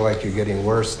 you feel like you're getting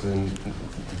worse than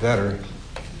better.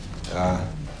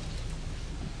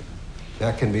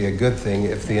 That can be a good thing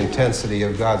if the intensity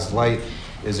of God's light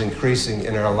is increasing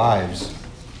in our lives.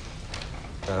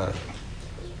 I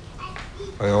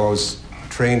always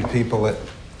trained people at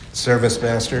Service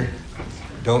Master,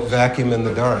 don't vacuum in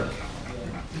the dark.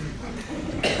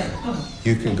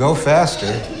 You can go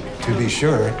faster, to be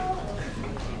sure.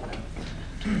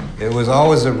 It was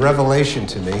always a revelation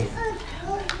to me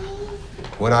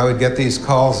when I would get these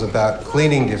calls about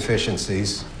cleaning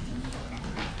deficiencies.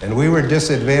 And we were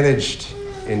disadvantaged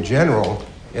in general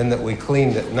in that we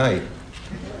cleaned at night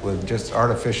with just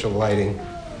artificial lighting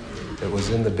that was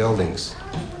in the buildings.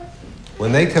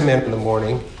 When they come in the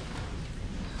morning,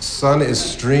 sun is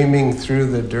streaming through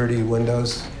the dirty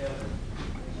windows,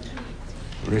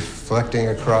 reflecting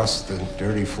across the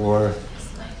dirty floor.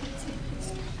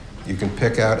 You can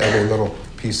pick out every little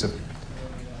piece of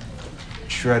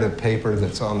shred of paper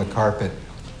that's on the carpet.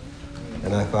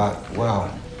 And I thought,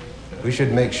 wow, we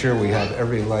should make sure we have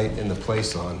every light in the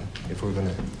place on if we're going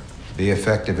to be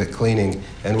effective at cleaning.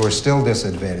 And we're still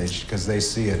disadvantaged because they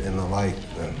see it in the light.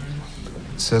 It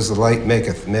says the light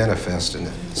maketh manifest, and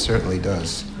it certainly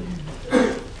does,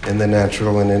 in the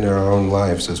natural and in our own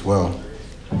lives as well.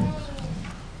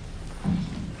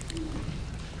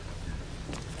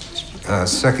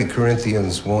 2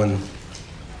 Corinthians 1.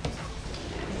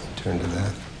 Turn to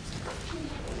that.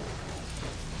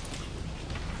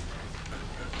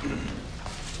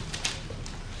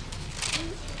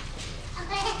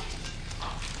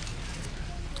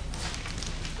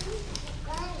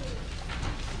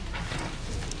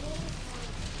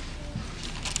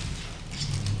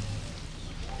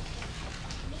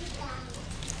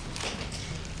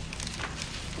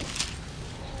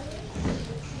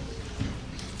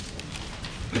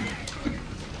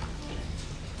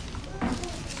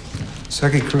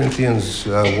 Second Corinthians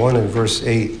 1 and verse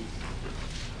 8.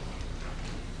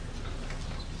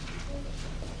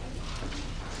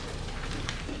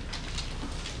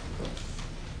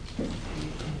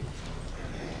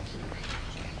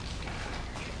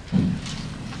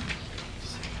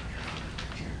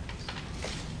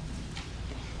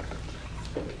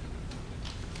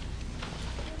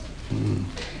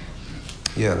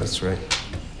 Yeah, that's right.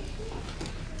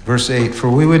 Verse 8,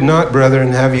 for we would not,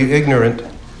 brethren, have you ignorant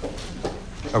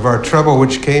of our trouble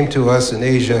which came to us in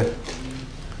Asia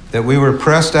that we were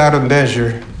pressed out of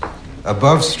measure,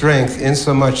 above strength,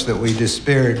 insomuch that we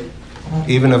despaired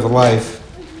even of life.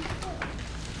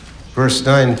 Verse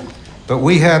 9, but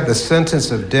we had the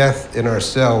sentence of death in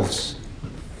ourselves,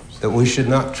 that we should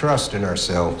not trust in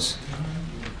ourselves,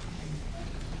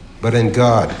 but in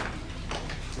God,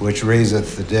 which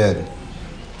raiseth the dead.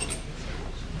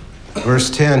 Verse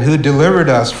 10, who delivered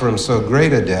us from so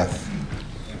great a death,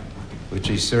 which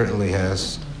he certainly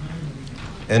has,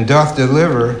 and doth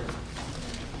deliver,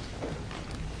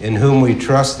 in whom we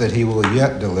trust that he will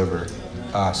yet deliver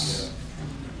us.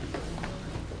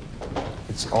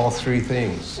 It's all three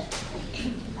things.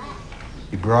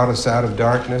 He brought us out of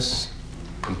darkness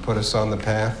and put us on the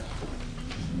path.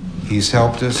 He's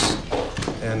helped us,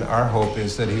 and our hope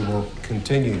is that he will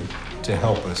continue to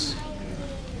help us.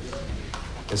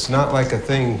 It's not like a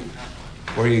thing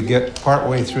where you get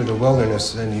partway through the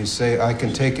wilderness and you say, I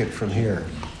can take it from here.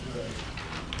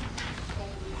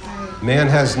 Man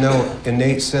has no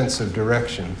innate sense of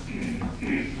direction.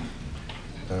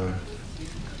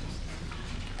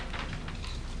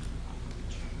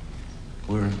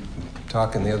 We were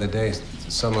talking the other day,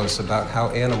 some of us, about how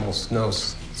animals know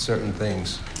certain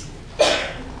things.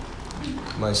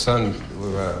 My son,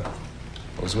 I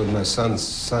was with my son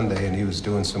Sunday, and he was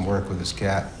doing some work with his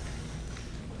cat,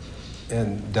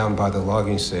 and down by the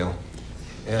logging sale.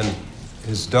 And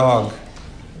his dog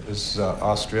is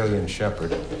Australian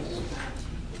Shepherd.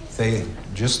 They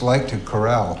just like to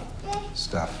corral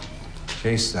stuff,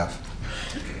 chase stuff.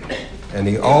 And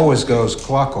he always goes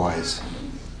clockwise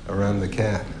around the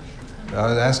cat. I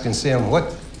was asking Sam,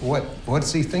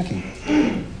 what's he thinking?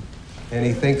 And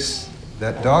he thinks,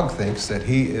 that dog thinks that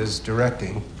he is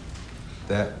directing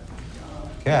that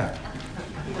cat.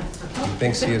 He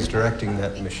thinks he is directing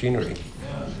that machinery.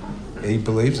 He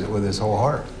believes it with his whole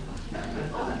heart.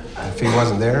 If he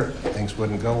wasn't there, things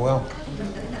wouldn't go well.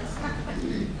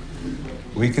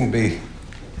 We can be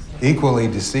equally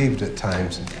deceived at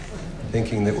times,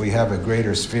 thinking that we have a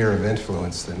greater sphere of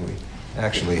influence than we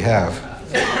actually have.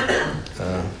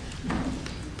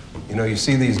 You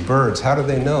see these birds, how do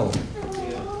they know?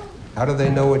 How do they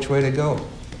know which way to go?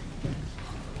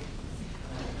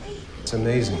 It's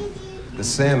amazing. The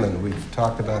salmon, we've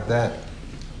talked about that.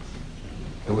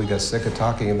 And we got sick of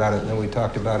talking about it, and then we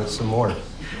talked about it some more.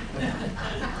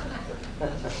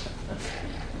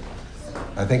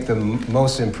 I think the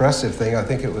most impressive thing, I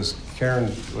think it was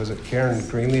Karen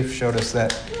Greenleaf showed us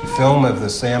that film of the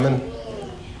salmon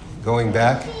going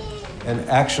back and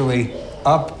actually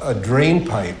up a drain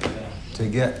pipe to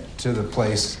get to the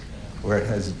place where it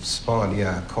has spawned,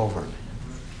 a culvert.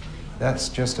 That's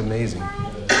just amazing.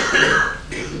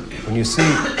 When you see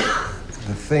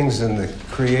the things in the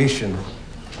creation,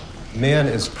 man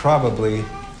is probably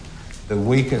the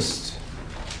weakest,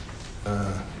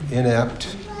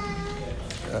 inept,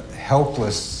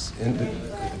 helpless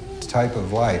type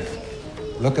of life.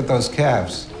 Look at those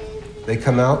calves. They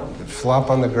come out, flop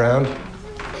on the ground.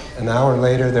 An hour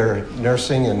later, they're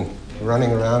nursing and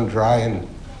running around dry and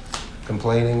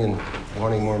complaining and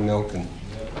wanting more milk and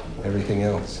everything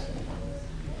else.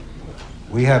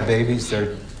 We have babies,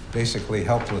 they're basically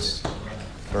helpless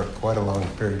for quite a long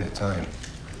period of time.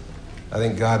 I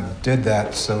think God did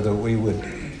that so that we would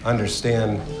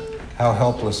understand how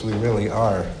helpless we really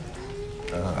are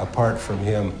apart from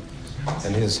Him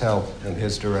and His help and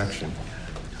His direction.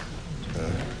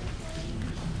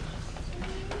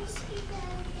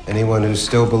 Anyone who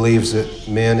still believes that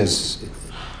man is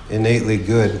innately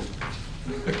good,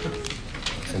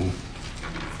 and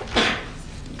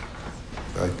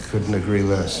I couldn't agree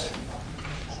less.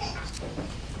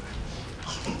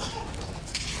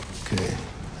 Okay.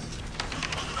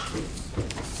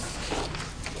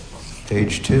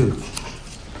 Page 2.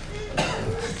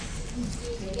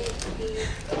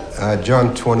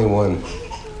 John 21.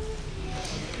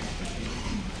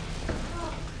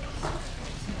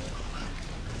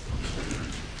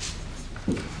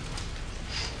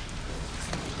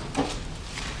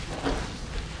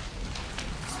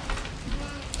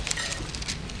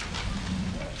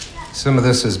 Some of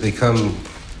this has become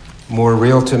more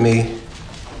real to me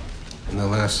in the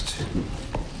last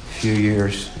few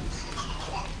years.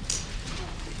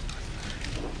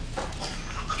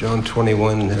 John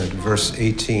 21, verse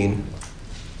 18.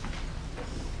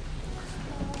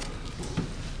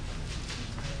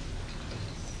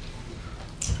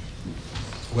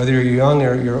 Whether you're young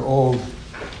or you're old,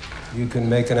 you can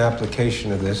make an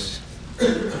application of this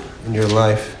in your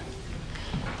life.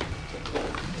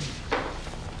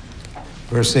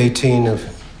 Verse 18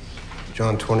 of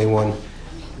John 21.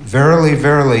 Verily,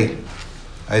 verily,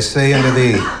 I say unto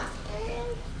thee,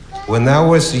 when thou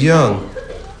wast young,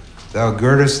 Thou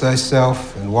girdest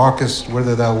thyself and walkest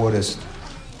whither thou wouldest.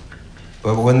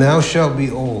 But when thou shalt be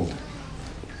old,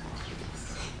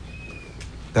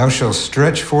 thou shalt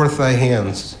stretch forth thy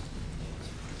hands,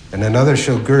 and another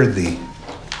shall gird thee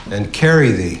and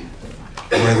carry thee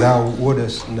where thou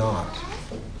wouldest not.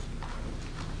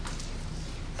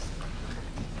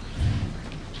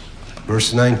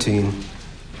 Verse 19.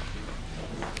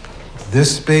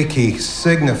 This spake he,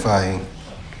 signifying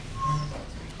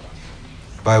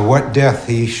by what death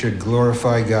he should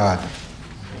glorify God.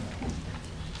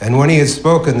 And when he had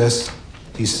spoken this,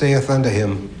 he saith unto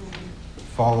him,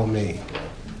 Follow me.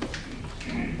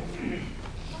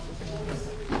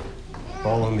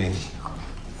 Follow me.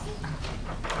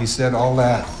 He said all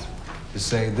that to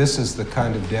say this is the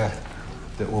kind of death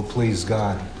that will please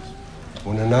God.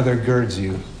 When another girds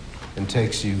you and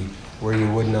takes you where you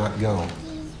would not go.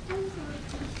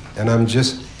 And I'm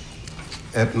just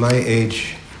at my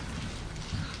age,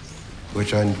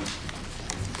 which I'm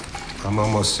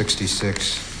almost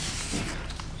 66.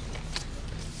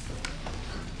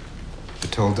 I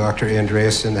told Dr.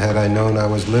 Andreasen, had I known I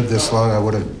was lived this long, I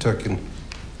would have took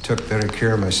better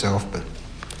care of myself, but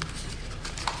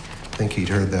I think he'd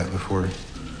heard that before.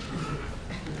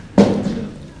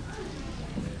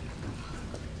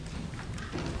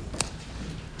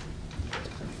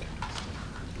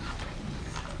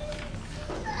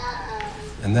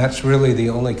 And that's really the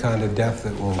only kind of death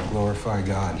that will glorify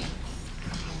God.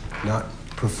 Not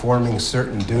performing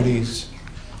certain duties,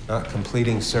 not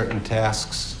completing certain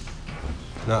tasks,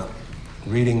 not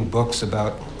reading books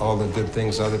about all the good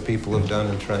things other people have done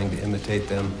and trying to imitate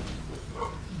them.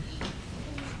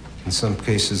 In some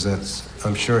cases that's,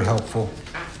 I'm sure, helpful.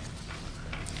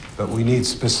 But we need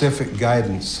specific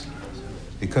guidance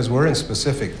because we're in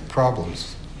specific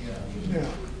problems.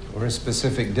 We're in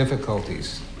specific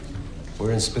difficulties.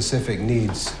 We're in specific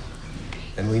needs,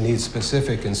 and we need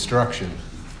specific instruction.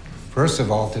 First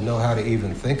of all, to know how to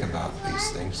even think about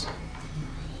these things.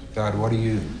 God, what are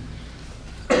you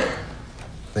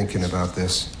thinking about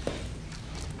this?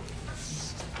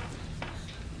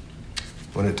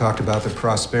 When it talked about the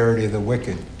prosperity of the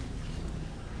wicked,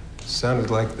 it sounded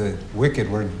like the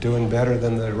wicked were doing better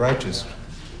than the righteous.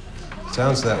 It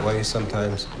sounds that way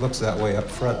sometimes, looks that way up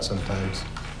front sometimes.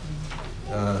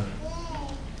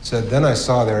 Said, then I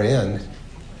saw their end.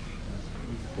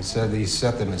 It said he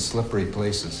set them in slippery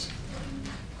places.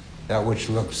 That which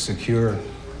looked secure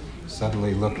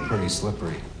suddenly looked pretty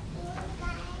slippery.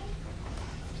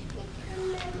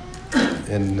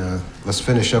 And let's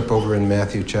finish up over in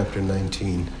Matthew chapter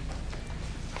 19.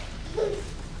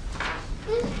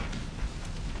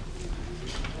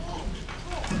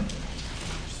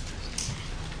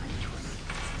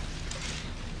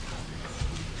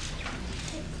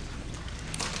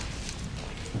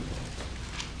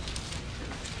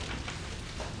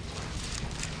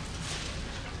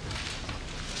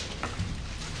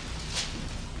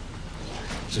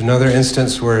 There's another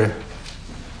instance where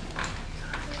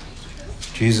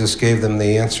Jesus gave them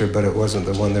the answer, but it wasn't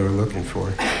the one they were looking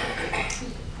for.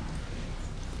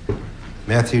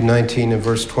 Matthew 19 and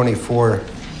verse 24.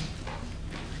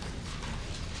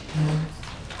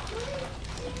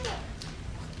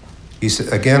 He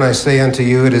said, Again I say unto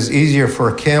you, it is easier for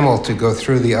a camel to go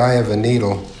through the eye of a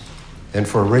needle than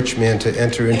for a rich man to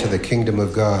enter into the kingdom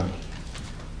of God.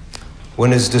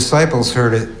 When his disciples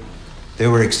heard it, they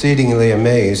were exceedingly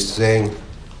amazed, saying,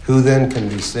 Who then can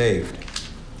be saved?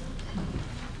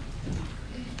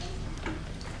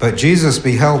 But Jesus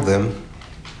beheld them,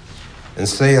 and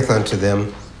saith unto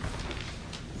them,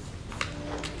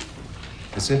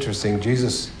 it's interesting,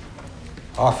 Jesus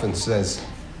often says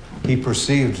he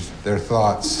perceived their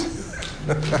thoughts.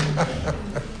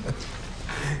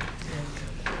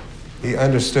 He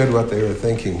understood what they were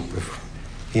thinking.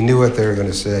 He knew what they were going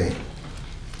to say.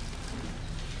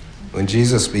 When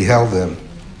Jesus beheld them,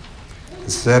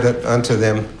 and said unto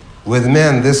them, With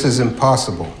men this is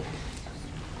impossible,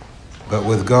 but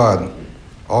with God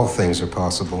all things are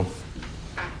possible.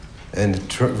 And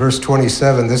verse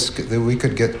 27, we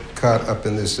could get caught up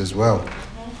in this as well.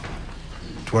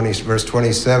 Verse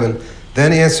 27,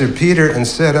 Then answered Peter and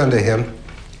said unto him,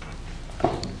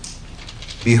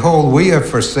 Behold, we have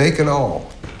forsaken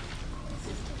all,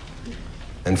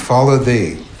 and followed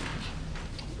thee.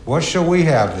 What shall we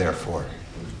have, therefore?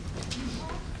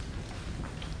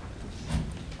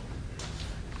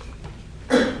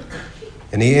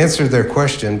 And he answered their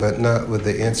question, but not with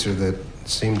the answer that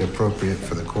seemed appropriate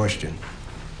for the question.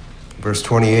 Verse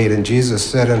 28, And Jesus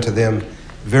said unto them,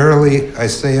 Verily I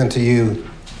say unto you,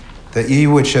 that ye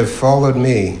which have followed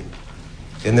me,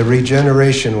 in the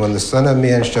regeneration when the Son of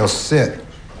Man shall sit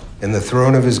in the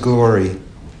throne of his glory,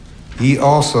 He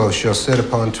also shall sit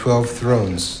upon 12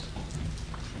 thrones,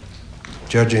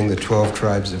 judging the 12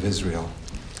 tribes of Israel.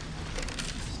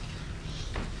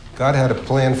 God had a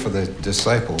plan for the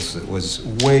disciples that was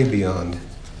way beyond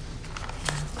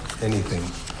anything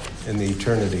in the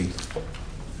eternity.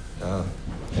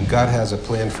 And God has a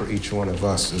plan for each one of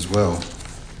us as well.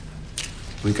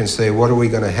 We can say, what are we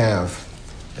going to have?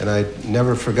 And I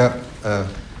never forgot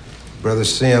Brother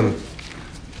Sam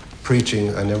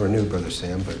preaching. I never knew Brother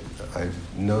Sam, but I've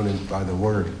known him by the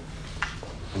word,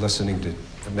 listening to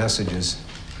the messages.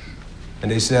 And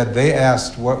he said they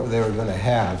asked what they were going to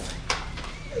have,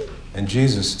 and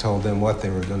Jesus told them what they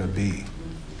were going to be.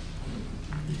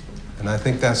 And I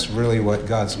think that's really what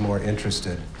God's more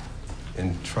interested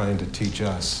in trying to teach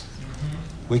us.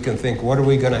 We can think, what are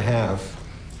we going to have?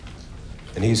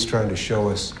 And he's trying to show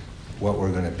us what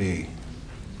we're going to be.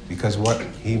 Because what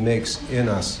he makes in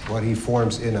us, what he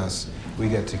forms in us, we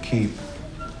get to keep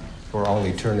for all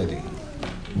eternity.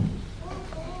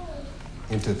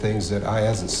 Into things that eye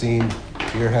hasn't seen,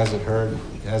 ear hasn't heard,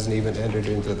 hasn't even entered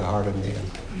into the heart of man.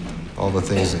 All the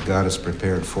things that God has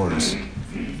prepared for us.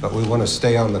 But we want to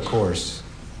stay on the course,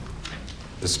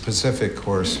 the specific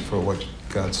course for what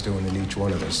God's doing in each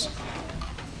one of us.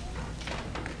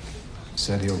 He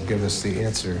said he'll give us the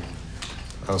answer.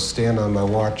 I'll stand on my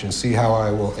watch and see how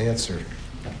I will answer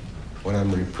when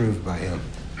I'm reproved by him.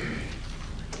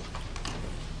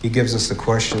 He gives us the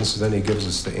questions, then he gives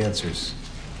us the answers.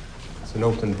 It's an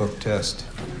open book test.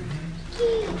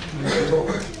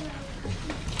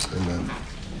 Amen.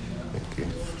 Thank you.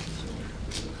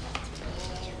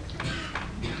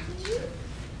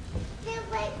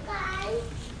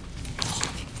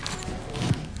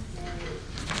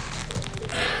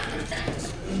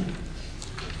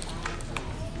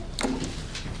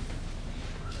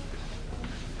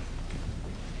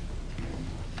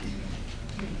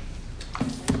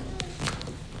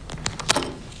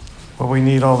 Well, we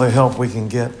need all the help we can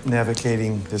get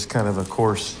navigating this kind of a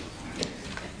course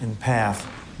and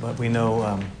path. But we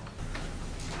know,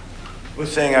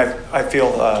 was saying I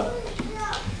feel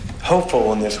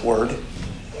hopeful in this word.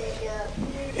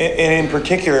 And in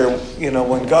particular, you know,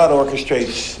 when God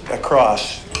orchestrates a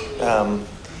cross,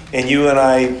 and you and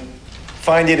I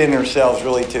find it in ourselves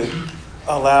really to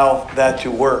allow that to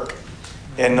work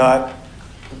and not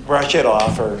brush it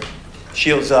off or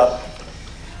shields up,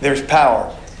 there's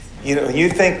power. You know, you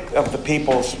think of the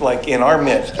people like in our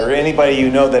midst or anybody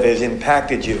you know that has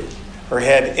impacted you or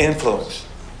had influence.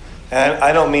 And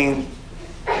I don't mean,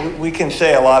 we can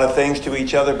say a lot of things to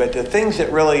each other, but the things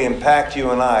that really impact you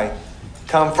and I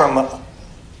come from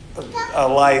a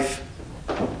life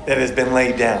that has been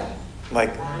laid down.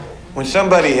 Like when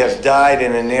somebody has died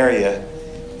in an area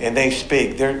and they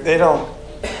speak, there's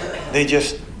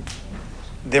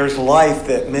life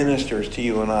that ministers to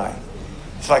you and I.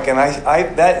 It's like, and I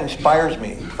that inspires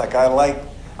me. It's like I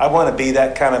want to be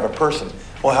that kind of a person.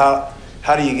 Well,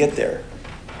 how do you get there?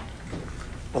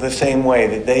 Well, the same way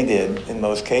that they did in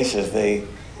most cases. They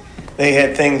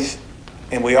had things,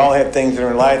 and we all have things in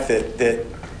our life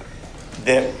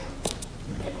that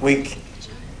we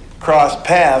cross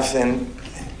paths, and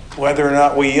whether or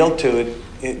not we yield to it,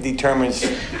 it determines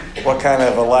what kind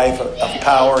of a life of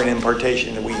power and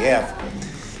impartation that we have.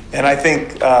 And I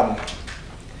think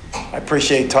I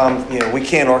appreciate Tom. You know, we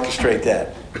can't orchestrate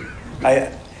that.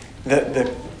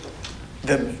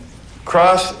 The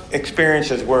cross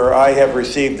experiences where I have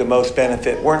received the most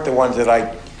benefit weren't the ones that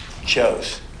I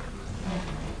chose.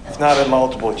 It's not a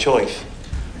multiple choice.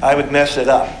 I would mess it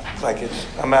up. Like it's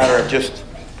a matter of just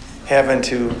having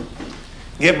to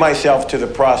give myself to the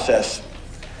process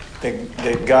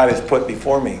that God has put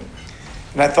before me.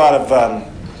 And I thought of,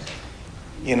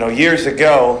 years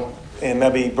ago, and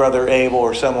maybe Brother Abel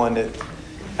or someone that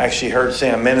actually heard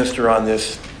Sam minister on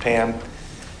this, Pam,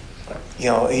 you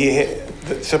know,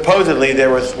 supposedly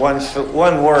there was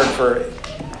one word for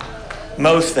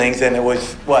most things, and it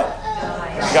was what?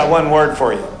 Got one word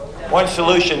for you. One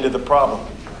solution to the problem.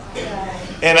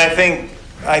 And I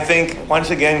think once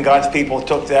again, God's people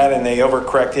took that and they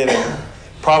overcorrected and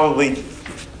probably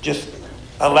just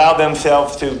allowed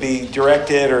themselves to be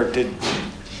directed or to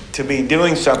be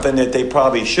doing something that they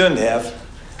probably shouldn't have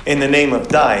in the name of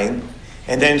dying.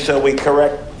 And then so we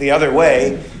correct the other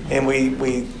way and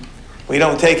we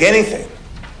don't take anything.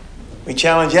 We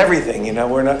challenge everything, you know.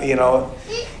 We're not, you know.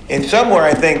 And somewhere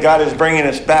I think God is bringing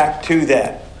us back to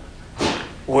that,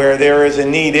 where there is a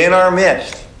need in our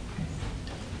midst,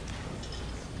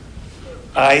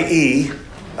 i.e.,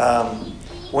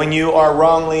 when you are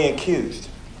wrongly accused.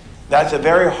 That's a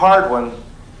very hard one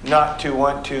not to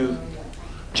want to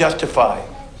justify.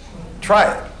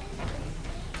 Try it.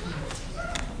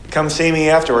 come see me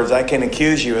afterwards. I can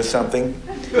accuse you of something.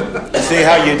 See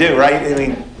how you do, right? I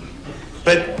mean,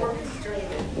 but,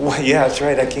 well, yeah, that's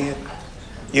right, I can't.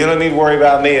 You don't need to worry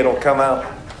about me, it'll come out.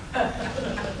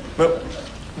 But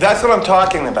that's what I'm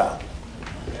talking about.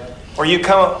 Or you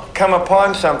come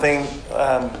upon something,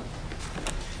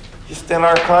 just in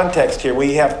our context here,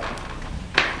 we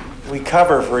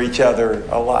cover for each other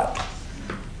a lot.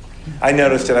 I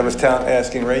noticed that I was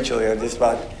asking Rachel just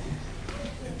about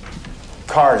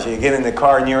cars. You get in the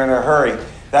car and you're in a hurry.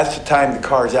 That's the time the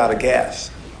car's out of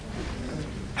gas.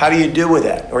 How do you do with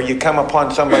that? Or you come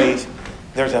upon somebody's,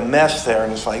 there's a mess there,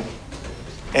 and it's like,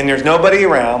 and there's nobody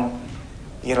around.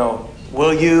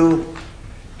 Will you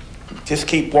just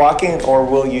keep walking, or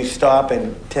will you stop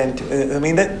and tend to? I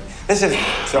mean, this is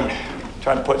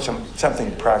trying to put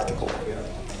something practical.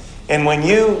 And when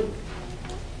you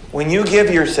give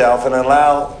yourself and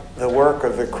allow the work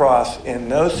of the cross in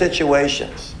those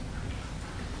situations,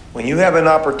 when you have an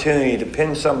opportunity to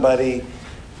pin somebody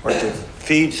or to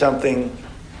feed something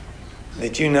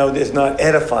that you know is not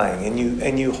edifying,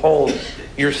 and you hold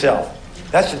yourself,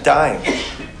 that's dying.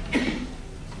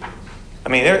 I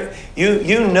mean,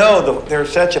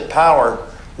 there's such a power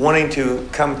wanting to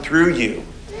come through you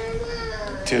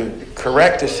to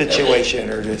correct a situation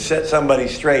or to set somebody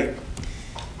straight.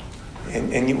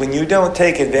 And when you don't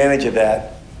take advantage of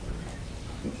that,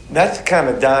 that's the kind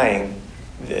of dying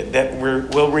that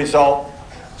will result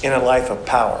in a life of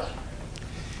power.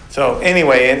 So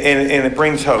anyway, and it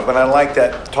brings hope. And I like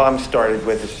that Tom started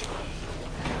with this.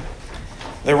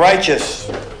 The righteous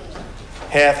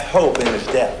hath hope in his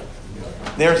death.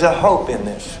 There's a hope in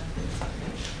this.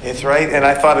 It's right. And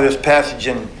I thought of this passage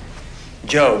in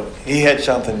Job. He had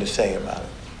something to say about it,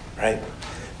 right?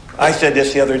 I said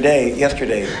this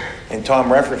yesterday, and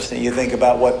Tom referenced it. You think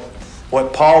about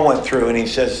what Paul went through, and he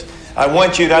says, I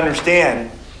want you to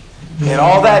understand, in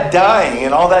all that dying,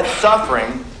 and all that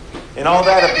suffering, and all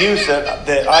that abuse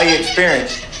that I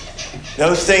experienced,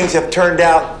 those things have turned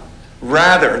out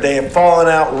they have fallen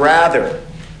out rather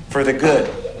for the good,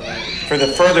 for the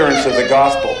furtherance of the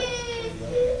gospel.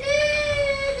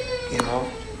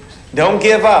 Don't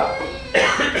give up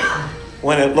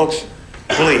when it looks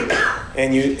bleak,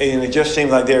 and it just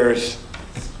seems like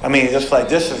just like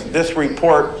this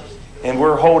report, and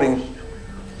we're holding.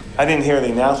 I didn't hear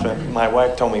the announcement. My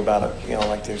wife told me about it.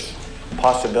 Like there's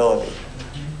possibility.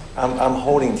 I'm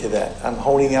holding to that. I'm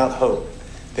holding out hope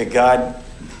that God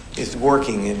is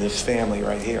working in this family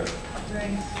right here.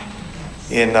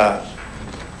 In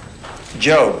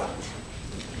Job,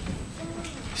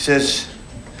 it says,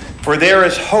 for there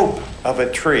is hope of a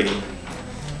tree,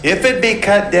 if it be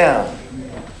cut down,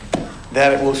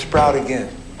 that it will sprout again.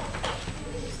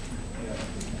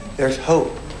 There's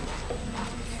hope.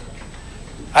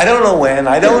 I don't know when.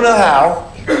 I don't know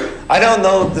how. I don't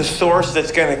know the source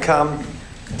that's going to come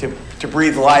to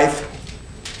breathe life.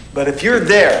 But if you're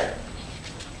there,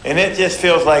 and it just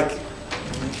feels like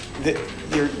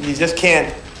you just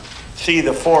can't see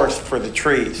the forest for the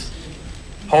trees,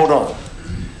 hold on.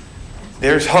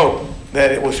 There's hope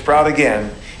that it will sprout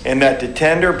again, and that the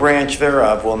tender branch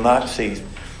thereof will not cease.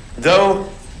 Though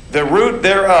the root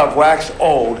thereof wax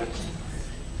old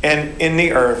and in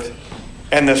the earth,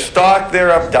 and the stalk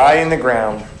thereof die in the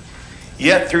ground,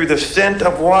 yet through the scent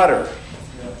of water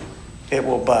it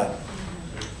will bud,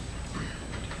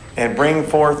 and bring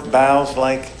forth boughs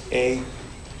like a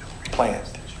plant.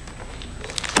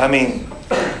 I mean,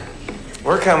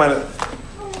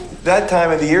 that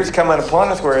time of the year is coming upon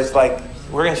us where it's like,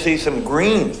 we're going to see some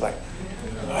greens. Like,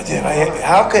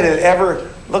 how could it ever,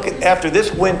 after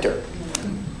this winter,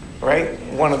 right?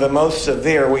 One of the most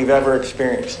severe we've ever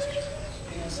experienced.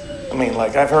 I mean,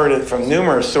 like I've heard it from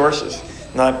numerous sources.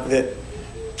 Not that,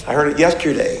 I heard it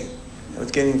yesterday. I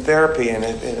was getting therapy in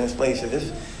this place.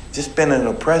 It's just been an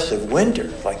oppressive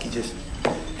winter. Like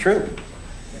true.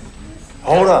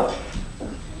 Hold on.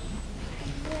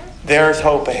 There's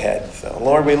hope ahead. So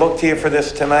Lord, we look to you for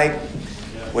this tonight.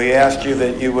 We ask you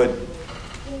that you would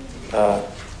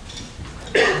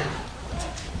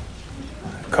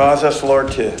cause us,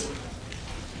 Lord, to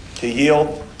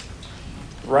yield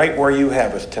right where you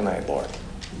have us tonight, Lord.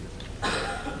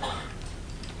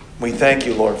 We thank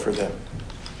you, Lord, for the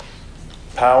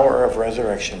power of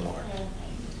resurrection, Lord.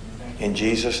 In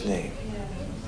Jesus' name.